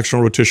internal,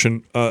 external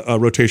rotation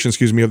of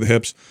the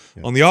hips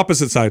on the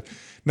opposite side.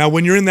 Now,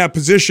 when you're in that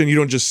position, you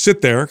don't just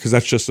sit there, because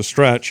that's just a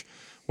stretch.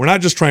 We're not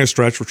just trying to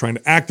stretch, we're trying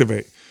to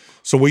activate.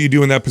 So what you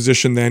do in that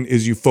position then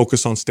is you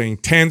focus on staying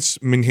tense,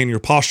 maintain your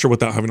posture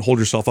without having to hold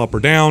yourself up or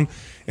down.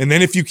 And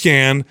then if you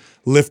can,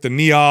 lift a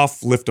knee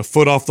off, lift a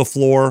foot off the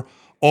floor,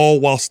 all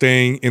while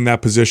staying in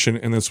that position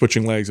and then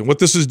switching legs. And what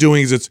this is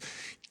doing is it's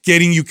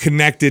getting you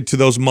connected to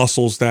those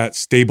muscles that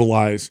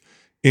stabilize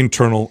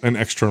internal and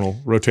external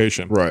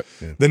rotation. Right.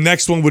 Yeah. The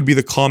next one would be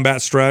the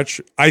combat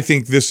stretch. I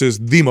think this is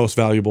the most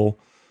valuable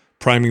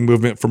priming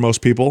movement for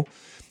most people.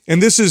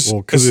 And this is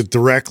because it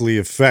directly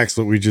affects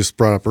what we just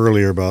brought up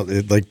earlier about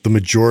it. Like the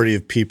majority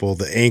of people,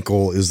 the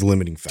ankle is the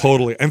limiting factor.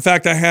 Totally. In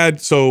fact,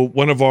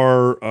 one of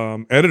our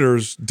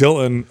editors,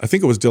 Dylan, I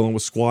think it was Dylan,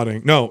 was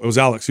squatting. No, it was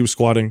Alex. He was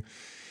squatting.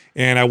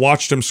 And I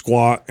watched him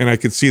squat, and I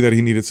could see that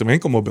he needed some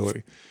ankle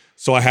mobility.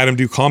 So I had him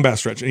do combat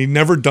stretch, and he'd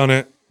never done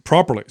it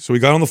properly. So he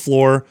got on the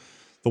floor.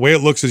 The way it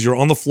looks is you're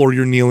on the floor,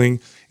 you're kneeling,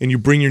 and you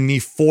bring your knee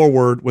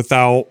forward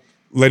without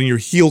letting your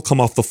heel come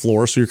off the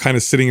floor. So you're kind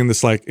of sitting in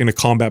this, like, in a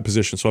combat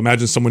position. So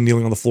imagine someone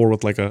kneeling on the floor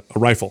with like a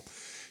rifle.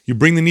 You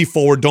bring the knee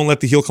forward, don't let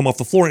the heel come off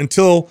the floor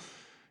until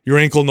your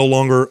ankle no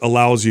longer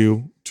allows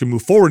you to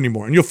move forward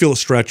anymore. And you'll feel a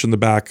stretch in the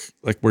back,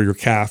 like where your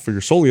calf or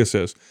your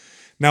soleus is.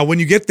 Now, when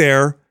you get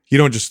there, you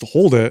don't just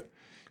hold it.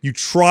 You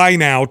try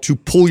now to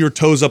pull your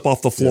toes up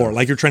off the floor,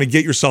 like you're trying to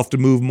get yourself to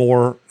move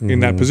more in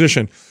that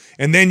position.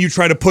 And then you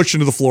try to push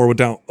into the floor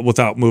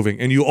without moving,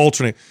 and you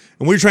alternate.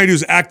 And what you're trying to do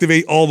is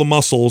activate all the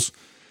muscles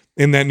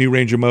in that new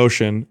range of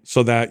motion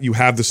so that you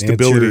have the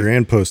stability. Anterior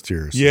and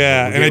posterior. So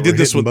and I did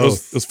this with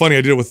both. It's funny.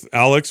 I did it with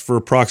Alex for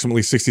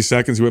approximately 60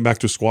 seconds. He went back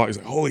to a squat. He's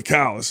like, "Holy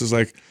cow, this is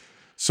like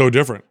so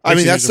different." I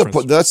mean,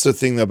 that's the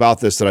thing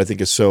about this that I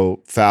think is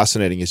so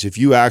fascinating is if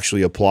you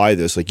actually apply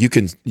this, like you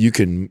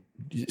can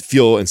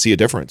feel and see a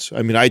difference.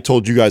 I mean, I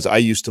told you guys I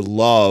used to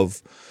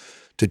love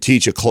to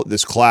teach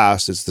this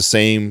class. It's the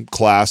same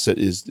class that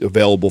is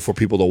available for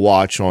people to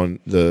watch on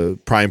the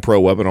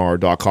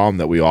primeprowebinar.com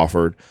that we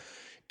offered.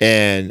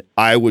 And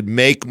I would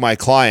make my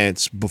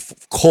clients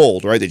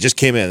cold, right? They just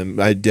came in.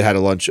 I had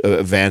a lunch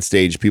advanced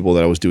stage people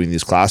that I was doing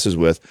these classes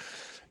with,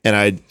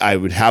 and I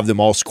would have them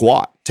all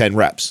squat 10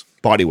 reps,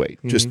 body weight,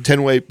 just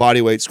 10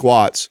 body weight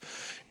squats,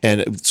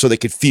 and so they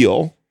could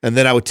feel. And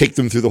then I would take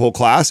them through the whole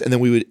class, and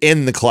then we would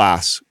end the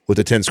class with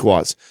the 10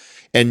 squats.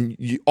 And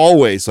you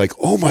always like,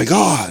 oh my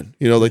God,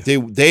 like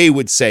they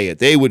would say it,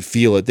 they would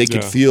feel it, they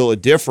could feel a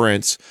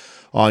difference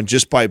on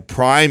just by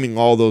priming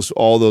all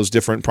those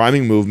different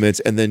priming movements,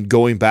 and then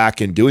going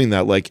back and doing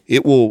that. Like,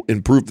 it will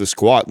improve the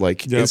squat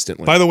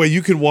instantly. By the way,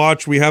 you could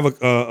watch, we have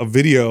a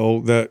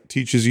video that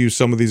teaches you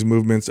some of these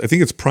movements. I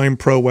think it's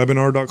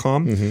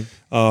primeprowebinar.com,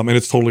 and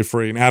it's totally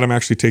free. And Adam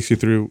actually takes you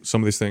through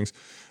some of these things.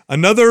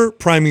 Another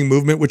priming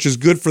movement, which is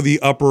good for the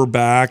upper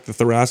back, the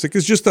thoracic,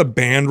 is just a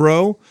band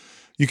row.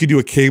 You could do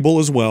a cable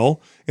as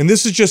well. And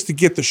this is just to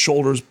get the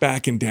shoulders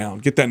back and down,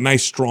 get that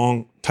nice,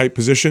 strong, tight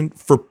position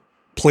for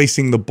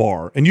placing the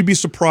bar. And you'd be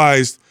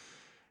surprised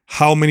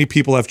how many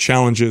people have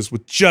challenges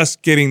with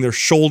just getting their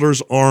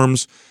shoulders,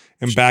 arms,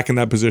 and back in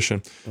that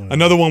position.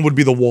 Another one would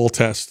be the wall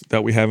test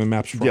that we have in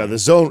MAPS Prime. Yeah, the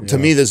zone, to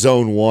me, the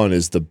zone 1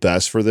 is the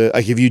best for the,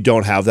 like, if you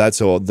don't have that,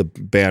 so the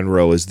band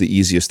row is the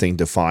easiest thing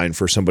to find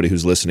for somebody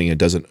who's listening and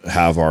doesn't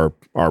have our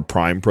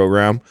Prime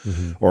program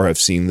or have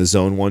seen the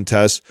zone 1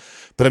 test.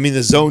 But I mean,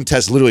 the zone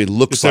test literally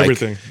looks like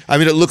everything. I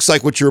mean, it looks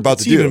like what you're about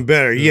to do. Even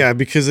better. Yeah,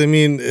 because I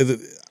mean,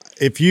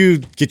 if you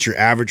get your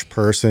average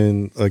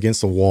person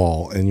against the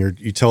wall and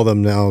you tell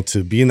them now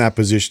to be in that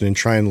position and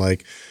try and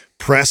like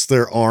press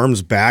their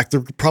arms back,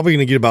 they're probably going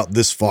to get about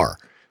this far.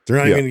 They're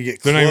not even going to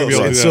get close. They're not going to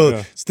be able to do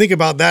that. So think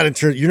about that in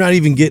terms, you're not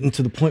even getting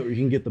to the point where you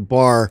can get the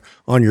bar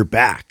on your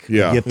back.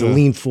 Yeah. You have to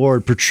lean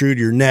forward, protrude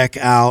your neck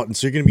out. And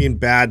so you're going to be in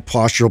bad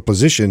postural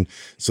position.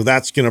 So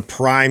that's going to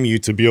prime you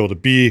to be able to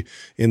be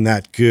in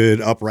that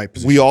good upright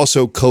position. We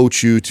also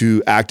coach you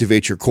to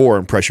activate your core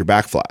and press your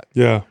back flat.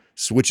 Yeah.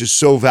 Which is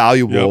so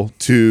valuable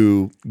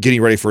to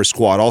getting ready for a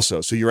squat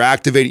also. So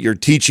you're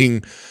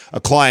teaching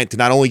a client to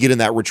not only get in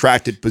that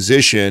retracted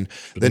position,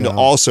 but then to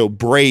also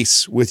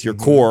brace with your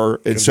core.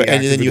 And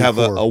then you have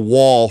a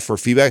wall for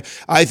feedback.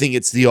 I think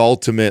it's the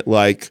ultimate,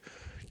 like,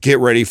 get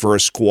ready for a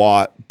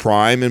squat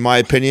prime, in my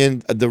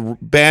opinion. The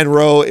band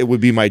row, it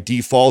would be my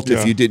default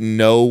if you didn't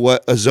know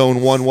what a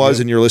zone 1 was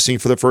and you're listening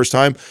for the first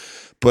time.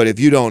 But if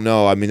you don't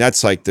know, I mean,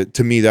 that's like,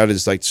 to me, that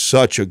is like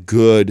such a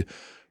good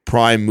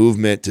prime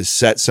movement to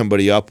set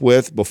somebody up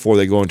with before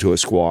they go into a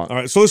squat. All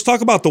right, so let's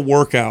talk about the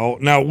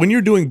workout. Now, when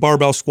you're doing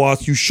barbell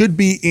squats, you should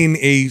be in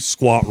a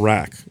squat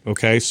rack,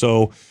 okay?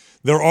 So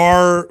there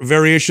are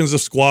variations of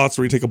squats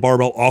where you take a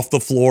barbell off the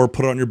floor,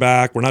 put it on your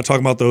back. We're not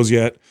talking about those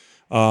yet.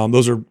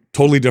 Those are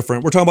totally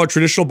different. We're talking about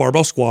traditional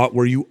barbell squat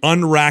where you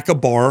unrack a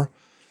bar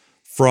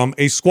from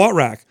a squat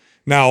rack.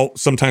 Now,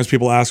 sometimes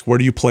people ask, where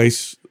do you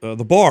place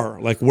the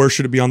bar? Like, where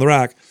should it be on the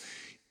rack?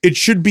 It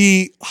should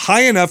be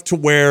high enough to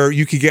where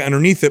you could get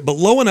underneath it, but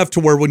low enough to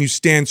where when you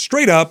stand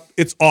straight up,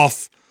 it's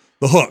off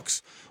the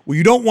hooks. What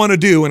you don't want to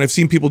do, and I've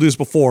seen people do this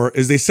before,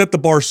 is they set the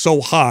bar so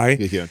high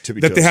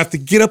that they have to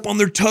get up on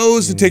their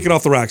toes to take it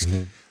off the racks.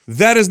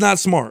 That is not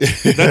smart.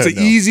 That's an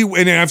easy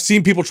way. And I've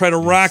seen people try to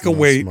rack a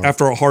weight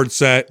after a hard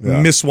set,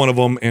 miss one of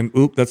them, and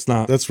that's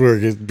not. That's where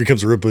it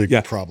becomes a real big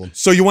problem.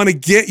 So you want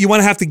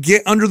to have to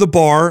get under the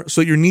bar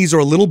so your knees are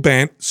a little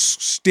bent,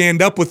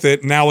 stand up with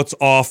it. Now it's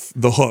off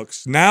the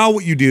hooks. Now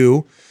what you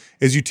do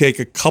is you take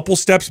a couple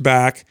steps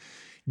back,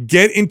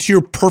 get into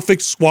your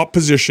perfect squat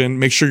position,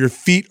 make sure your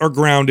feet are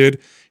grounded,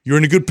 you're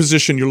in a good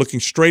position, you're looking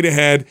straight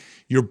ahead,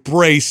 you're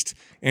braced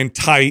and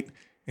tight,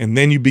 and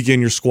then you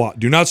begin your squat.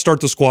 Do not start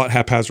the squat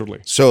haphazardly.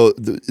 So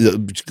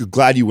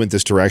glad you went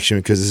this direction,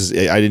 because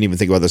I didn't even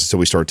think about this until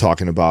we started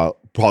talking about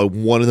probably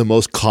one of the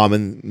most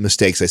common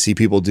mistakes I see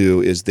people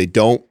do is they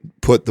don't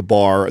put the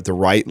bar at the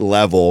right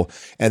level.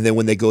 And then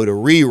when they go to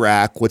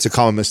re-rack, what's a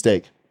common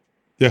mistake?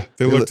 Yeah,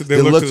 they look to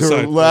the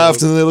side.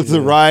 Left, and then they look to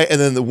the right,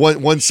 and then the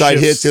one side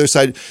hits the other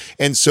side.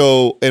 And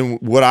so, and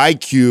what I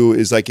cue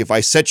is like, if I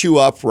set you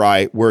up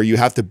right, where you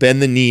have to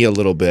bend the knee a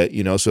little bit,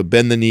 so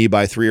bend the knee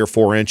by 3 or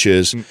 4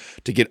 inches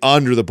to get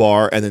under the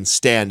bar and then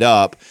stand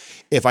up.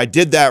 If I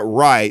did that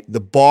right, the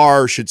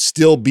bar should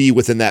still be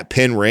within that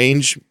pin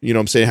range. You know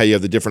what I'm saying? How you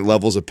have the different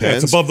levels of pins. Yeah,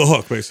 it's above the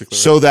hook, basically.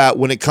 So that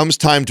when it comes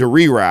time to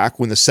re-rack,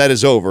 when the set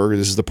is over,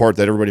 this is the part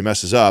that everybody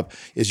messes up,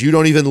 is you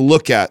don't even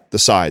look at the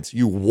sides.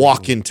 You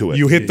walk into it.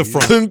 You hit the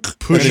front.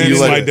 Push, and then you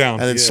slide down.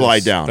 And then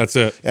slide down. That's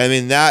it. I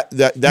mean, that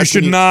you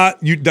should not,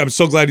 I'm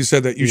so glad you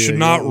said that. You should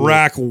not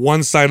rack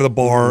one side of the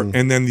bar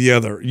and then the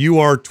other. You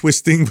are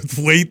twisting with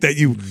weight that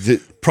you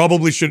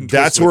probably shouldn't.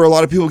 That's where a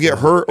lot of people get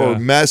hurt or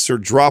mess or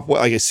drop.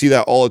 Like, I see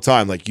that all the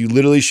time. Like, you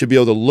literally should be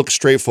able to look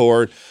straight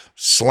forward,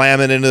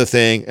 slam it into the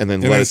thing, and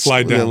then let it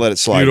slide down. Let it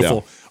slide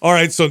Beautiful. Down. All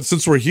right. So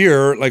since we're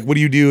here, like, what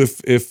do you do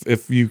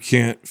if you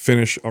can't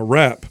finish a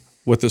rep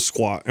with a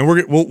squat? And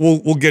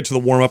we'll get to the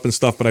warm up and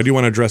stuff, but I do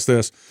want to address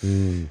this.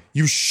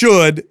 You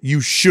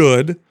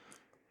should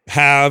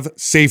have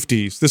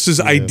safeties. This is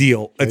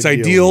ideal. It's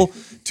ideal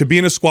to be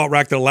in a squat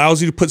rack that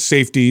allows you to put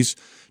safeties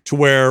to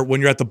where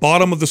when you're at the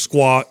bottom of the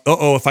squat,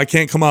 if I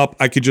can't come up,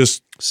 I could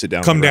just sit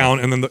down, come down,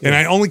 and then and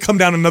I only come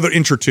down another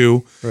inch or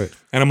two, Right.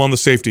 and I'm on the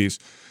safeties.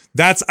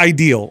 That's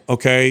ideal,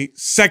 okay?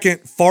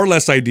 Second, far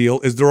less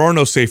ideal, is there are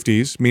no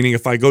safeties, meaning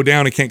if I go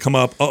down and can't come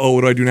up,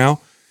 what do I do now?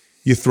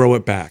 You throw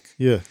it back.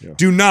 Yeah.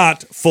 Do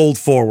not fold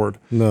forward.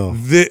 No.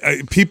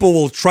 People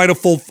will try to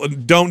fold.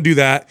 Don't do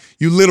that.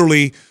 You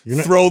literally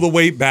throw the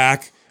weight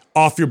back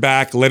off your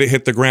back, let it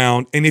hit the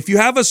ground. And if you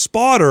have a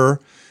spotter,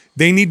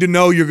 they need to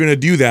know you're going to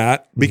do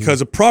that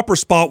because a proper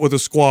spot with a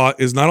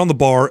squat is not on the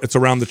bar, it's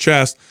around the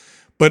chest,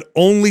 but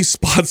only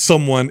spot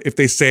someone if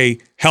they say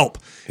help.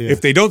 Yeah.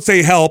 If they don't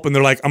say help and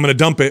they're like, I'm going to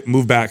dump it,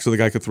 move back so the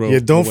guy could throw it. Yeah,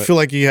 don't feel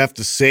like you have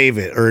to save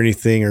it or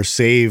anything or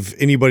save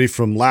anybody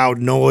from loud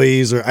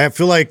noise. Or I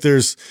feel like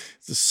there's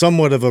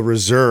somewhat of a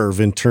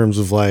reserve in terms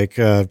of like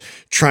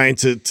trying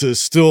to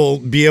still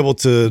be able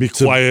to be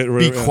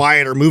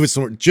quiet or move it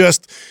somewhere.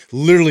 Just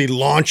literally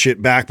launch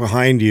it back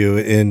behind you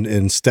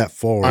and step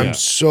forward. I'm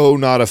so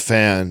not a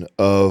fan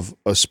of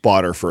a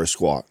spotter for a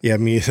squat. Yeah,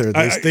 me either.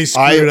 They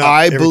screw it up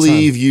I every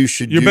believe time. you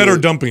should. You're better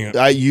dumping it.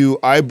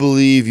 I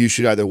believe you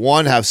should either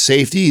one have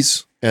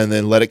safeties and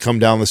then let it come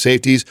down the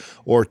safeties,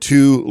 or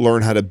two,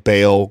 learn how to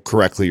bail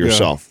correctly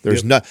yourself.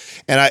 There's not,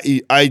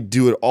 and I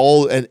do it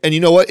all, and you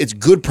know what? It's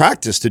good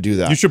practice to do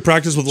that. You should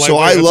practice with lightweight. So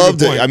I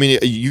loved it. I mean,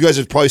 you guys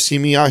have probably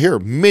seen me out here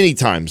many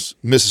times,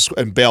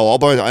 and bail all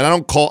by myself. And I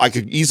don't call. I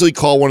could easily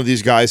call one of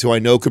these guys who I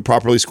know could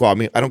properly squat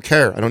me. I don't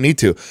care. I don't need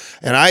to.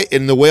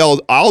 And the way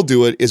I'll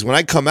do it is when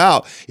I come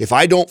out, if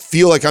I don't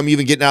feel like I'm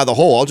even getting out of the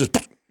hole, I'll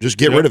just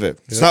get rid of it.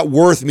 It's not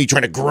worth me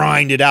trying to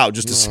grind it out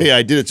just to say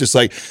I did it. It's just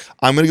like,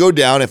 I'm going to go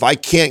down. If I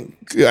can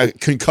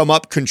come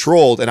up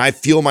controlled and I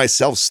feel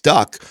myself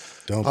stuck,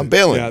 I'm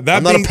bailing. Yeah,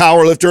 I'm not a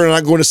power lifter and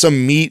I'm not going to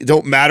some meet. It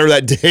don't matter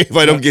that day if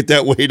I don't get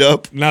that weight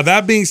up. Now,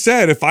 that being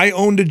said, if I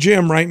owned a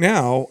gym right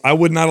now, I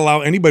would not allow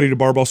anybody to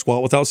barbell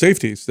squat without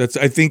safeties.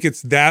 I think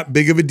it's that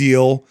big of a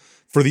deal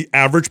for the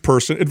average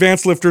person.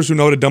 Advanced lifters who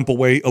know how to dump a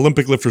weight,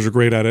 Olympic lifters are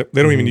great at it.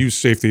 They don't even use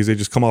safeties. They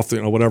just come off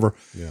the, whatever.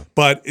 Yeah.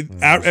 But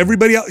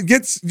everybody else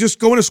just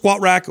go in a squat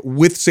rack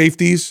with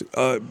safeties.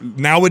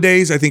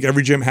 Nowadays, I think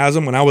every gym has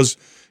them. When I was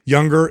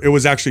younger, it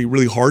was actually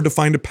really hard to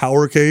find a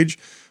power cage.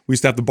 We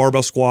used to have the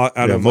barbell squat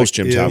out of most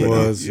gyms have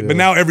it. But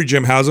now every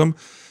gym has them.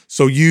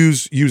 So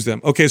use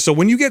them. Okay, so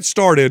when you get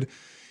started,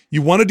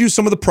 you want to do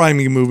some of the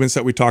priming movements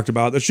that we talked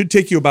about. That should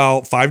take you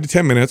about 5 to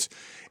 10 minutes.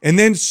 And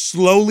then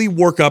slowly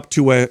work up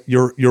to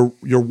your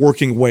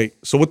working weight.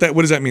 So what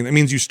does that mean? That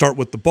means you start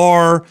with the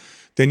bar,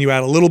 then you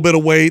add a little bit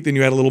of weight, then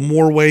you add a little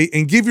more weight,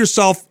 and give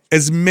yourself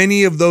as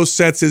many of those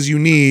sets as you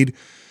need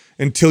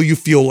until you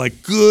feel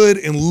like good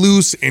and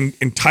loose and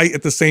tight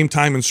at the same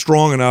time and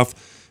strong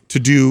enough to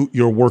do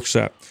your work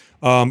set.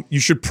 You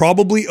should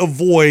probably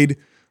avoid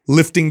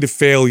lifting to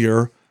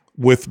failure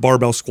with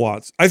barbell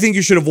squats. I think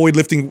you should avoid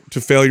lifting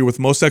to failure with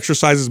most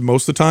exercises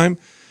most of the time.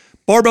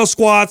 Barbell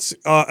squats,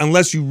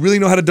 unless you really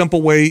know how to dump a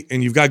weight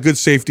and you've got good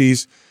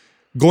safeties,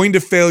 going to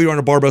failure on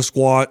a barbell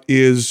squat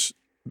it's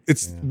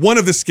one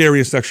of the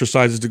scariest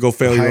exercises to go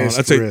failure on.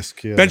 I'd say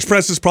risk, bench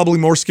press is probably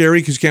more scary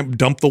because you can't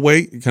dump the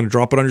weight. You kind of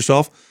drop it on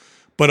yourself.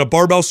 But a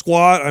barbell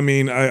squat, I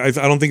mean, I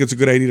don't think it's a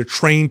good idea to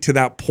train to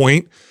that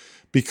point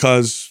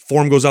because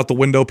form goes out the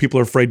window. People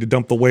are afraid to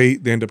dump the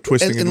weight. They end up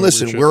twisting. And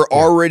listen, we're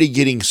already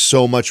getting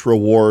so much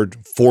reward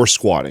for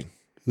squatting.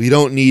 We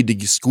don't need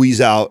to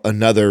squeeze out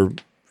another,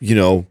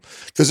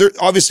 because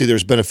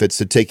there's benefits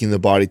to taking the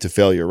body to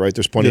failure, right?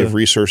 There's plenty of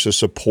research to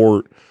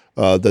support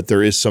that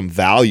there is some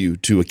value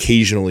to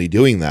occasionally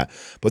doing that.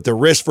 But the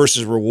risk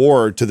versus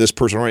reward to this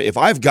person, right? If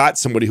I've got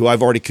somebody who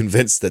I've already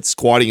convinced that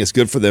squatting is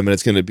good for them and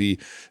it's going to be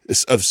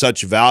of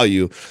such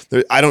value,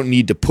 I don't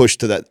need to push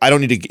to that. I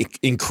don't need to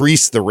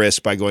increase the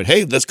risk by going,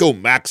 hey, let's go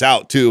max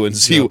out too and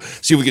see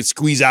if we can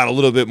squeeze out a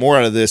little bit more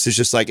out of this. It's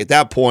just like at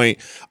that point,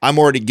 I'm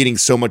already getting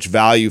so much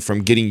value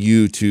from getting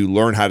you to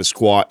learn how to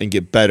squat and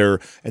get better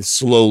and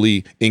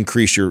slowly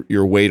increase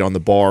your weight on the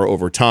bar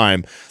over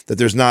time, that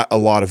there's not a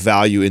lot of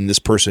value in this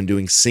person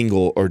doing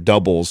single or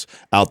doubles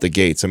out the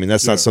gates. I mean,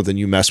 that's not something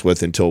you mess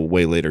with until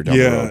way later down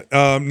the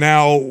road.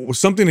 Now,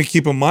 something to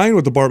keep in mind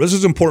with the barbell, this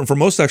is important for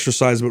most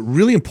exercises, but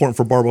really important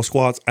for barbell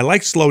squats. I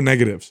like slow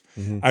negatives.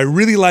 I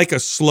really like a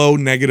slow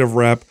negative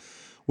rep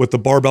with the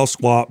barbell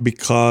squat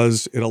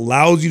because it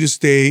allows you to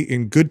stay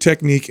in good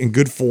technique and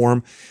good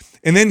form.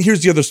 And then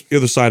here's the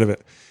other side of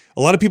it.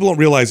 A lot of people don't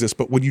realize this,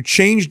 but when you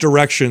change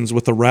directions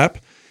with the rep,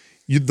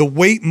 the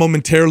weight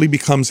momentarily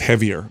becomes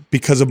heavier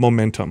because of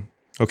momentum.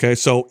 Okay,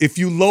 so if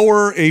you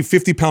lower a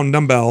 50-pound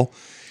dumbbell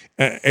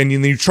and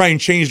you try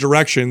and change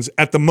directions,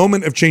 at the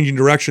moment of changing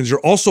directions, you're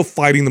also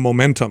fighting the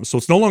momentum. So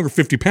it's no longer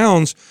 50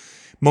 pounds.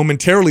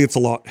 Momentarily, it's a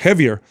lot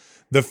heavier.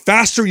 The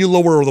faster you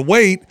lower the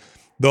weight,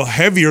 the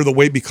heavier the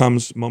weight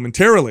becomes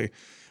momentarily.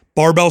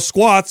 Barbell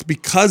squats,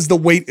 because the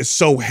weight is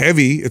so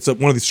heavy, it's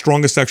one of the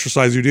strongest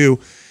exercises you do.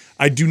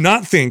 I do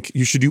not think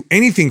you should do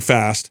anything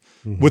fast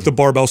with the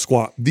barbell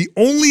squat. The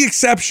only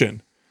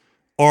exception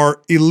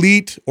are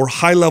elite or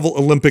high-level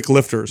Olympic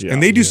lifters,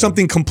 and they do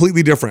something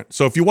completely different.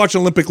 So if you watch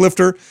an Olympic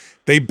lifter,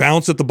 they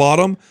bounce at the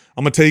bottom.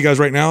 I'm going to tell you guys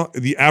right now,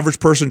 the average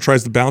person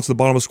tries to bounce at the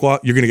bottom of a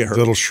squat, you're going to get hurt.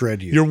 It'll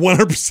shred you. You're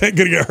 100% going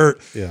to get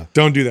hurt. Yeah.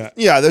 Don't do that.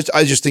 Yeah,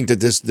 I just think that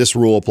this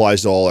rule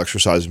applies to all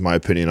exercise, in my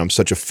opinion. I'm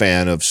such a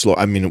fan of slow.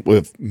 I mean,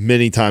 with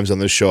many times on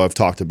this show, I've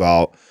talked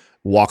about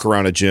walk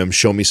around a gym,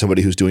 show me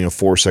somebody who's doing a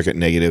 4-second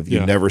negative.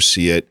 You never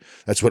see it.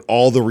 That's what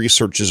all the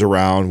research is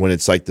around when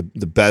it's like the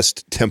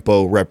best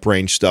tempo rep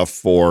range stuff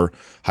for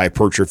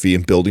hypertrophy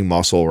and building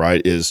muscle,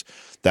 right? Is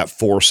that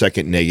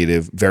 4-second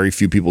negative. Very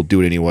few people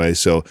do it anyway.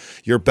 So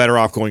you're better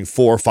off going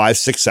 4, 5,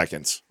 6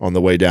 seconds on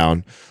the way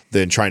down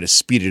than trying to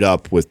speed it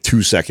up with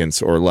 2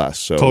 seconds or less.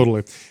 So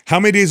totally. How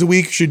many days a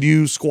week should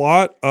you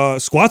squat?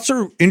 Squats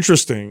are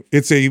interesting.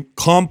 It's a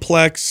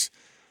complex,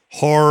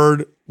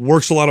 hard,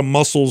 works a lot of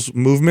muscles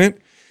movement,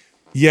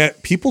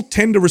 yet people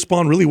tend to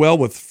respond really well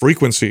with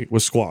frequency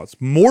with squats,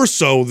 more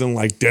so than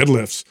like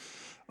deadlifts.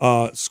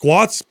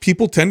 Squats,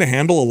 people tend to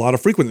handle a lot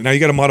of frequency. Now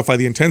you got to modify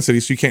the intensity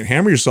so you can't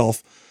hammer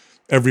yourself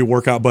every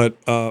workout, but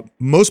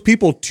most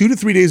people 2 to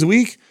 3 days a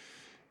week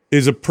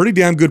is a pretty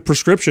damn good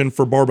prescription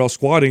for barbell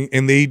squatting,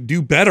 and they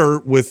do better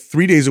with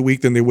 3 days a week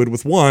than they would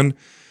with one,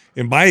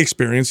 in my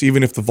experience,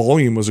 even if the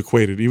volume was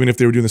equated, even if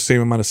they were doing the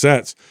same amount of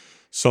sets.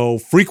 So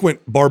frequent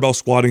barbell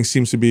squatting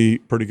seems to be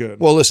pretty good.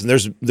 Well, listen,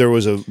 there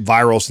was a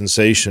viral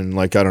sensation,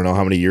 like I don't know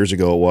how many years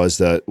ago it was,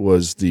 that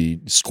was the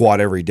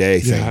squat every day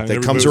thing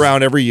that comes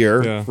around every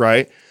year,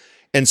 right?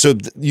 And so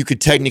you could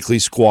technically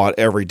squat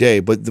every day,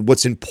 but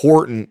what's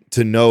important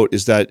to note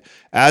is that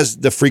as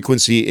the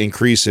frequency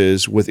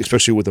increases,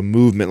 especially with a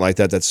movement like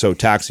that that's so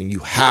taxing, you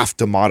have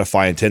to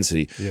modify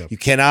intensity. Yeah. You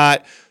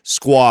cannot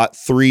squat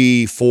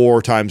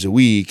 3-4 times a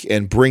week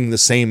and bring the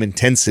same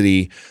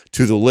intensity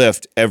to the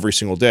lift every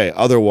single day.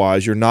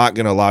 Otherwise, you're not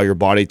going to allow your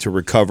body to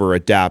recover,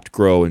 adapt,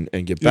 grow, and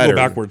get better. You'll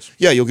go backwards.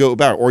 Yeah, you'll go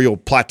back, or you'll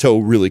plateau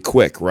really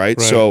quick, right?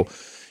 So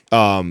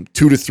 2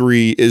 to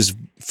 3 is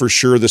for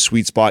sure the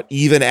sweet spot.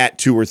 Even at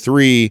 2 or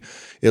 3,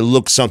 it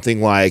looks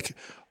something like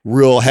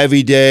real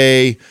heavy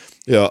day,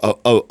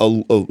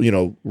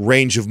 a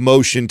range of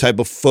motion type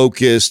of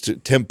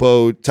focused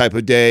tempo type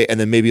of day, and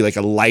then maybe like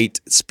a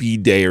light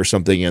speed day or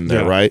something in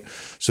there, right?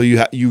 So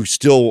you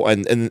still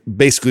and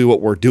basically what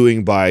we're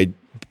doing by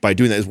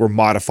doing that is we're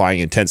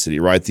modifying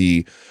intensity, right?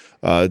 The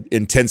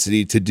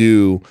intensity to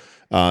do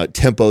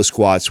tempo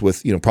squats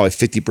with probably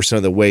 50%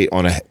 of the weight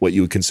on what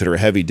you would consider a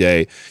heavy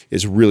day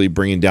is really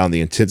bringing down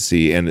the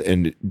intensity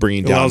and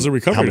bringing down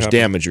how much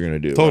damage you're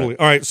going to do. Totally. Right?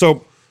 All right,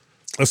 so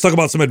let's talk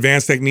about some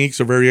advanced techniques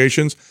or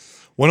variations.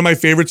 One of my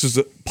favorites is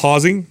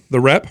pausing the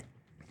rep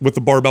with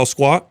the barbell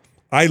squat.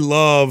 I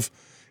love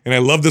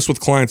this with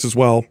clients as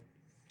well,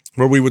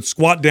 where we would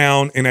squat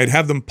down and I'd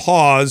have them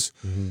pause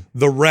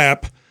the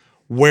rep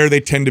where they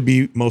tend to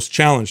be most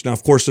challenged. Now,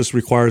 of course, this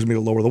requires me to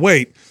lower the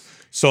weight.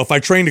 So if I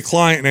trained a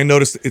client and I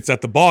noticed it's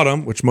at the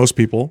bottom, which most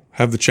people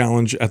have the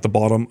challenge at the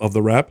bottom of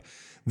the rep,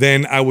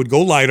 then I would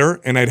go lighter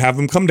and I'd have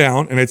them come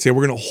down and I'd say,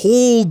 we're going to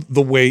hold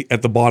the weight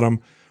at the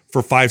bottom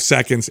for 5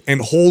 seconds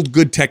and hold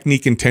good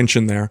technique and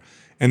tension there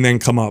and then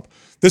come up.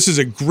 This is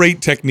a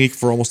great technique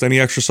for almost any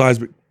exercise,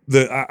 but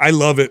I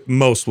love it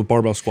most with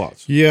barbell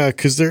squats. Yeah,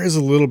 because there is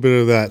a little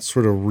bit of that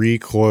sort of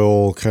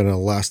recoil kind of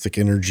elastic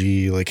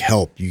energy like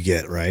help you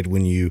get, right?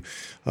 When you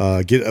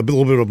get a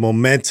little bit of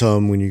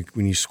momentum when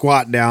you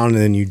squat down and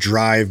then you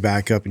drive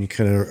back up and you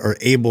kind of are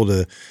able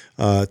to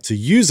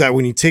use that.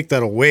 When you take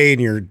that away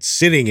and you're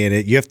sitting in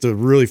it, you have to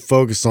really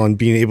focus on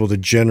being able to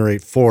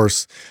generate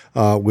force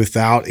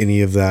without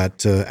any of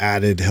that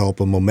added help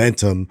of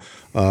momentum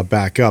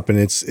back up. And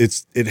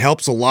it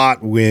helps a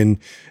lot when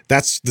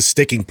that's the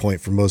sticking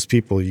point for most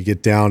people. You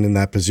get down in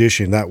that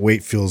position, that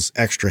weight feels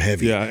extra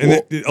heavy. Yeah,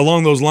 and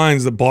along those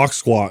lines, the box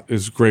squat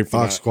is great for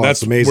box that. Squat's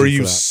That's amazing where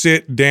you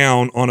sit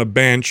down on a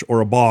bench or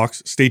a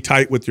box, stay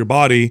tight with your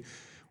body,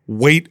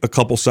 wait a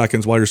couple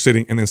seconds while you're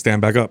sitting, and then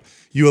stand back up.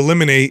 You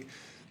eliminate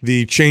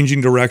the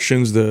changing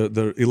directions,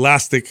 the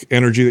elastic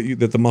energy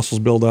that the muscles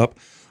build up.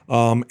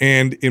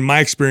 And in my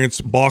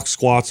experience, box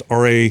squats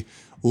are a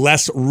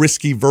less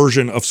risky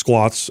version of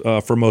squats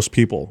for most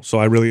people. So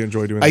I really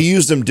enjoy doing that. I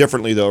use them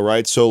differently though,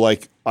 right? So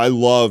like I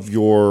love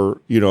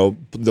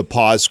the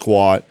pause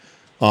squat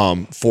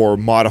for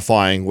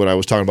modifying what I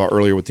was talking about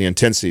earlier with the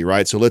intensity,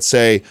 right? So let's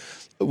say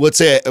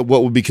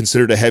what would be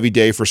considered a heavy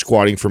day for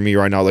squatting for me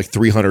right now, like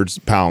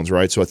 300 pounds,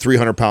 right? So a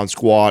 300-pound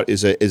squat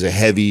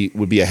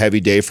would be a heavy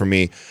day for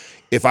me.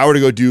 If I were to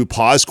go do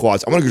pause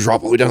squats, I'm going to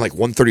drop all the way down to like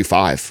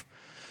 135.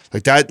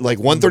 Like that, like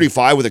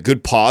 135 with a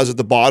good pause at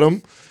the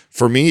bottom.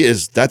 For me,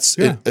 that's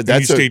you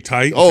stay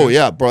tight. Oh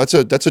yeah, bro,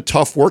 that's a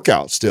tough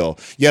workout still.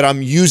 Yet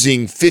I'm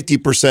using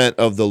 50%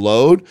 of the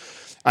load,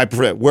 I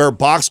prefer it. Where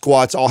box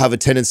squats, I'll have a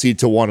tendency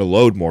to want to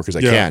load more because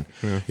I can.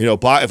 Yeah. You know,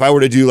 if I were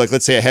to do like,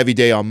 let's say a heavy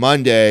day on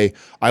Monday,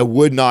 I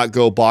would not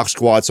go box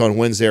squats on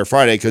Wednesday or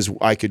Friday because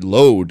I could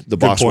load the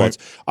box squats.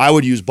 I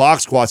would use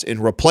box squats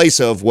in replace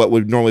of what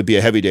would normally be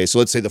a heavy day. So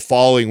let's say the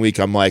following week,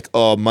 I'm like,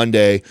 oh,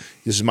 Monday,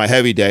 this is my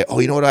heavy day. Oh,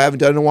 you know what I haven't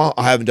done in a while?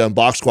 I haven't done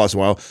box squats in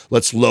a while.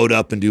 Let's load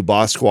up and do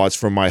box squats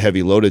for my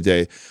heavy loaded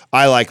day.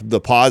 I like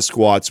the pause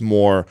squats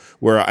more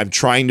where I'm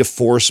trying to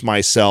force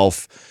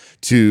myself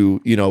to,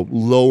 you know,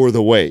 lower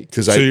the weight.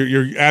 So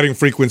you're adding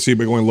frequency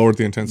but going lower at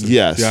the intensity.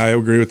 Yes. Yeah, I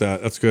agree with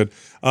that. That's good.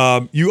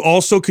 You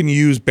also can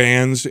use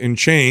bands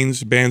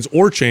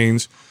or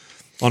chains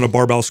on a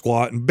barbell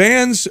squat. And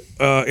bands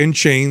and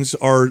chains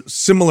are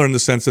similar in the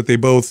sense that they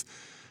both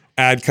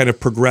add kind of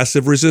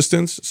progressive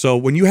resistance. So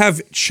when you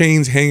have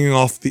chains hanging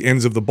off the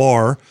ends of the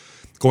bar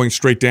going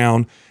straight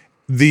down,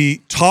 the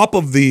top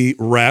of the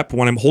rep,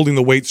 when I'm holding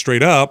the weight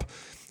straight up,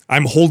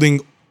 I'm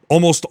holding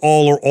almost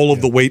all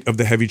of the weight of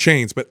the heavy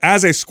chains. But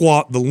as I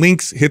squat, the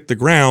links hit the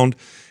ground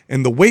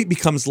and the weight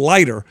becomes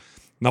lighter.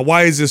 Now,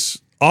 why is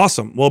this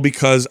awesome? Well,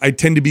 because I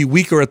tend to be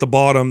weaker at the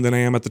bottom than I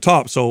am at the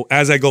top. So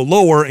as I go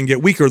lower and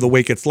get weaker, the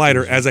weight gets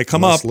lighter. As I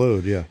come up,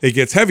 it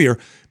gets heavier.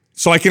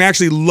 So I can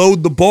actually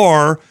load the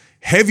bar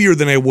heavier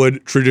than I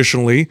would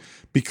traditionally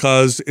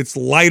because it's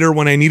lighter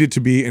when I need it to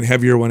be and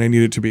heavier when I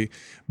need it to be.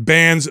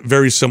 Bands,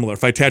 very similar.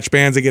 If I attach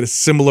bands, I get a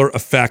similar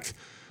effect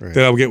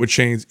that I would get with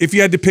chains. If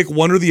you had to pick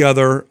one or the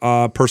other,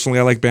 personally,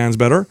 I like bands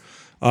better,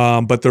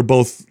 but they're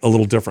both a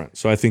little different.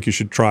 So I think you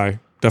should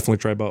definitely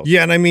try both.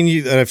 Yeah, and I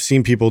mean, I've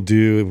seen people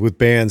do with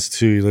bands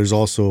too. There's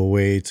also a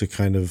way to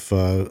kind of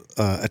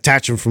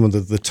attach them from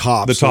the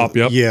top. The top,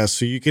 yep. Yeah,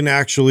 so you can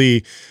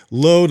actually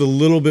load a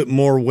little bit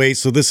more weight.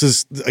 So this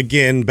is,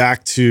 again,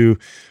 back to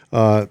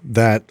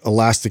that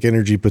elastic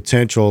energy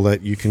potential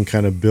that you can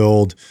kind of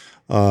build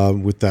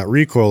with that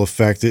recoil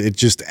effect. It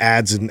just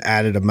adds an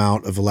added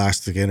amount of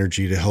elastic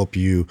energy to help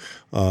you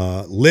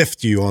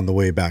lift you on the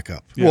way back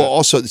up. Yeah. Well,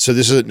 also, so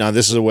this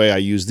is a way I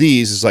use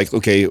these. It's like,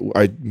 okay,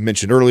 I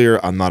mentioned earlier,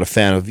 I'm not a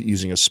fan of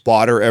using a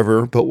spotter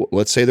ever, but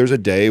let's say there's a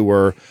day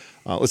where,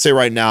 let's say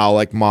right now,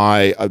 like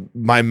my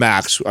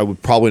max, I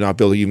would probably not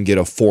be able to even get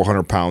a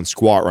 400-pound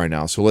squat right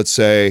now. So let's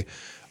say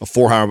a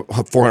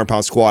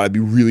 400-pound squat, I'd be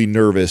really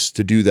nervous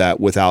to do that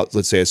without,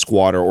 let's say, a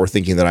squatter or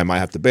thinking that I might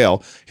have to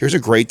bail. Here's a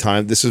great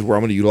time. This is where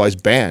I'm going to utilize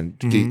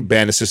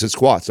band-assisted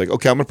squats. Like,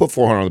 okay, I'm going to put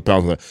 400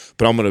 pounds on there,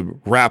 but I'm going to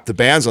wrap the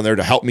bands on there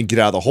to help me get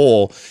out of the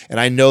hole. And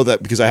I know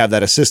that because I have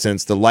that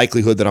assistance, the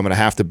likelihood that I'm going to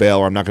have to bail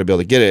or I'm not going to be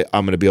able to get it,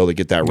 I'm going to be able to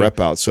get that rep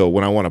out. So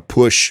when I want to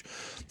push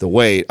the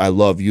weight, I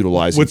love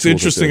utilizing. What's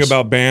interesting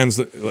about bands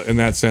in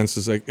that sense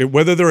is like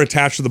whether they're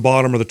attached to the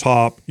bottom or the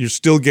top, you're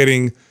still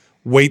getting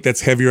weight that's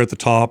heavier at the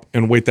top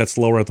and weight that's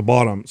lower at the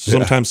bottom. So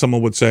sometimes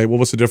someone would say, well,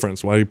 what's the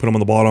difference? Why do you put them on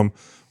the bottom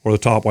or the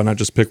top? Why not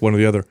just pick one or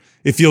the other?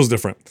 It feels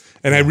different.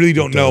 And I really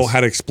don't know how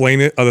to explain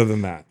it other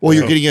than that. Well,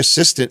 you're getting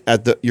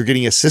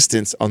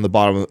assistance on the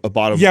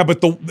bottom. Yeah,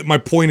 but my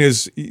point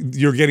is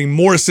you're getting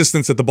more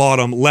assistance at the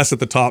bottom, less at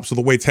the top. So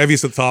the weight's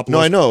heaviest at the top. No,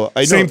 I know.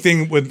 Same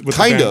thing with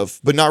kind of,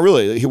 but not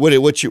really. What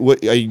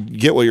I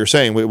get what you're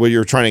saying. What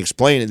you're trying to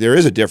explain. There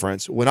is a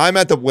difference. When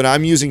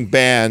I'm using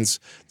bands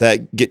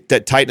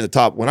that tighten at the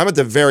top. When I'm at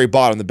the very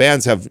bottom, the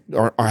bands have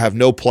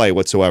no play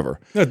whatsoever.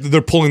 Yeah,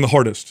 they're pulling the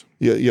hardest.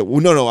 Yeah.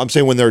 Well, no. I'm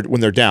saying when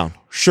they're down.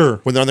 Sure.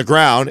 When they're on the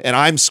ground and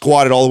I'm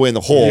squatted all the way in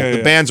the hole,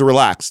 the bands are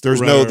relaxed.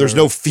 There's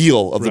no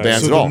feel of the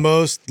bands at all. The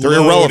most they're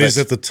load irrelevant. Is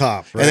at the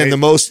top, right? And then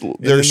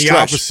the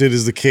stretched. opposite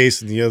is the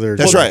case in the other.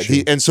 That's direction.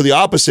 right. And so the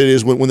opposite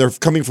is when they're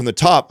coming from the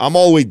top, I'm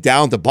all the way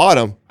down to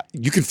bottom.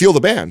 You can feel the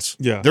bands.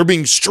 Yeah. They're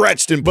being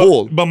stretched and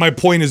pulled. But my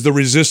point is the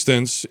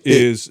resistance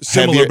is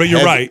similar. But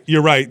you're right.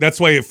 You're right. That's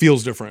why it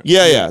feels different.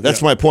 Yeah.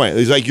 That's my point.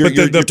 It's like you're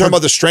talking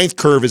about the strength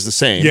curve is the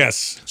same.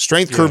 Yes.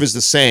 Strength curve is the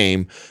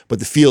same, but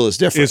the feel is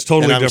different. It's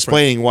totally different. And I'm different.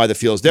 explaining why the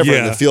feel is different.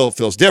 Yeah. And the feel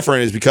feels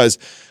different is because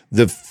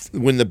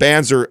when the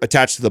bands are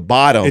attached to the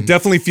bottom, it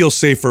definitely feels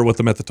safer with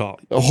them at the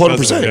top.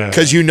 100%.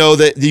 Because you know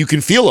that you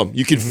can feel them.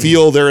 You can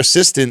feel their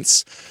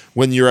assistance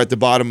when you're at the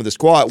bottom of the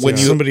squat. When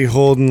somebody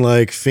holding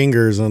like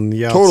fingers on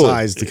the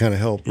outsides to kind of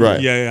help.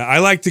 Right. Yeah. I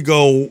like to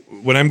go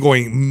when I'm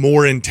going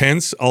more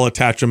intense. I'll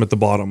attach them at the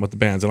bottom with the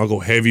bands, and I'll go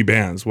heavy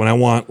bands. When I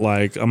want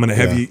like I'm gonna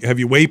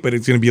heavy weight, but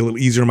it's gonna be a little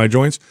easier on my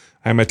joints,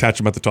 I'm gonna attach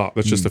them at the top.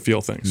 That's just a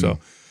feel thing.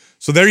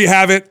 So there you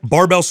have it.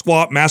 Barbell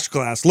squat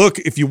masterclass. Look,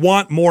 if you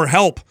want more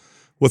help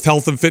with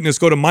health and fitness,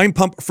 go to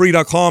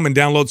mindpumpfree.com and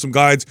download some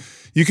guides.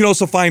 You can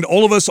also find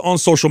all of us on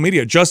social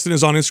media. Justin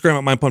is on Instagram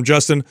at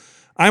mindpumpjustin.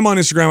 I'm on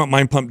Instagram at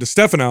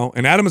mindpumpdestefano,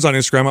 and Adam is on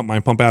Instagram at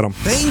mindpumpadam.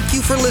 Thank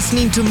you for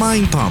listening to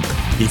Mind Pump.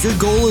 If your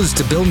goal is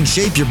to build and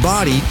shape your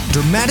body,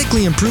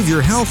 dramatically improve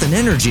your health and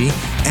energy,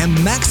 and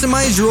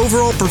maximize your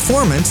overall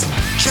performance,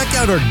 check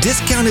out our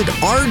discounted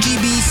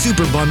RGB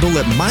Super Bundle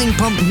at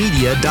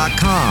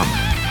mindpumpmedia.com.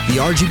 The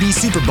RGB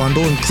Super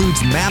Bundle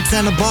includes MAPS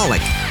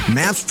Anabolic,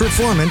 MAPS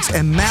Performance,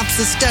 and MAPS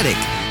Aesthetic.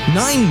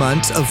 9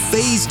 months of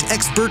phased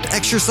expert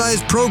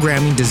exercise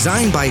programming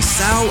designed by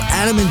Sal,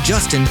 Adam, and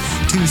Justin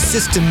to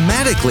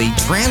systematically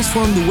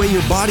transform the way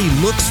your body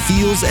looks,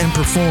 feels, and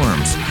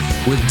performs.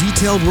 With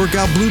detailed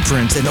workout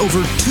blueprints and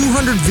over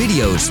 200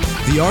 videos,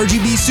 the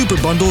RGB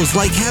Super Bundle is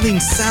like having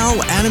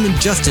Sal, Adam, and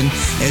Justin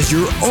as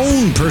your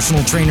own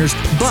personal trainers,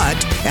 but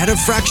at a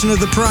fraction of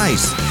the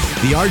price.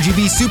 The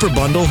RGB Super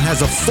Bundle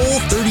has a full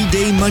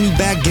 30-day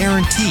money-back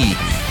guarantee,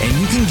 and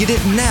you can get it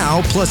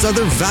now plus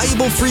other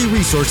valuable free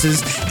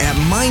resources at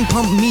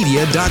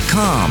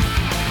mindpumpmedia.com.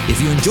 If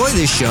you enjoy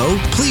this show,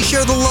 please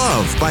share the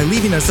love by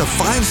leaving us a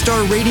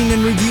 5-star rating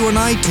and review on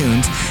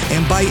iTunes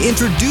and by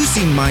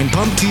introducing Mind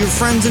Pump to your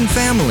friends and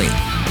family.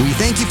 We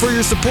thank you for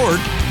your support,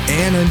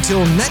 and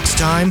until next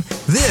time,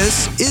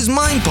 this is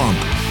Mind Pump.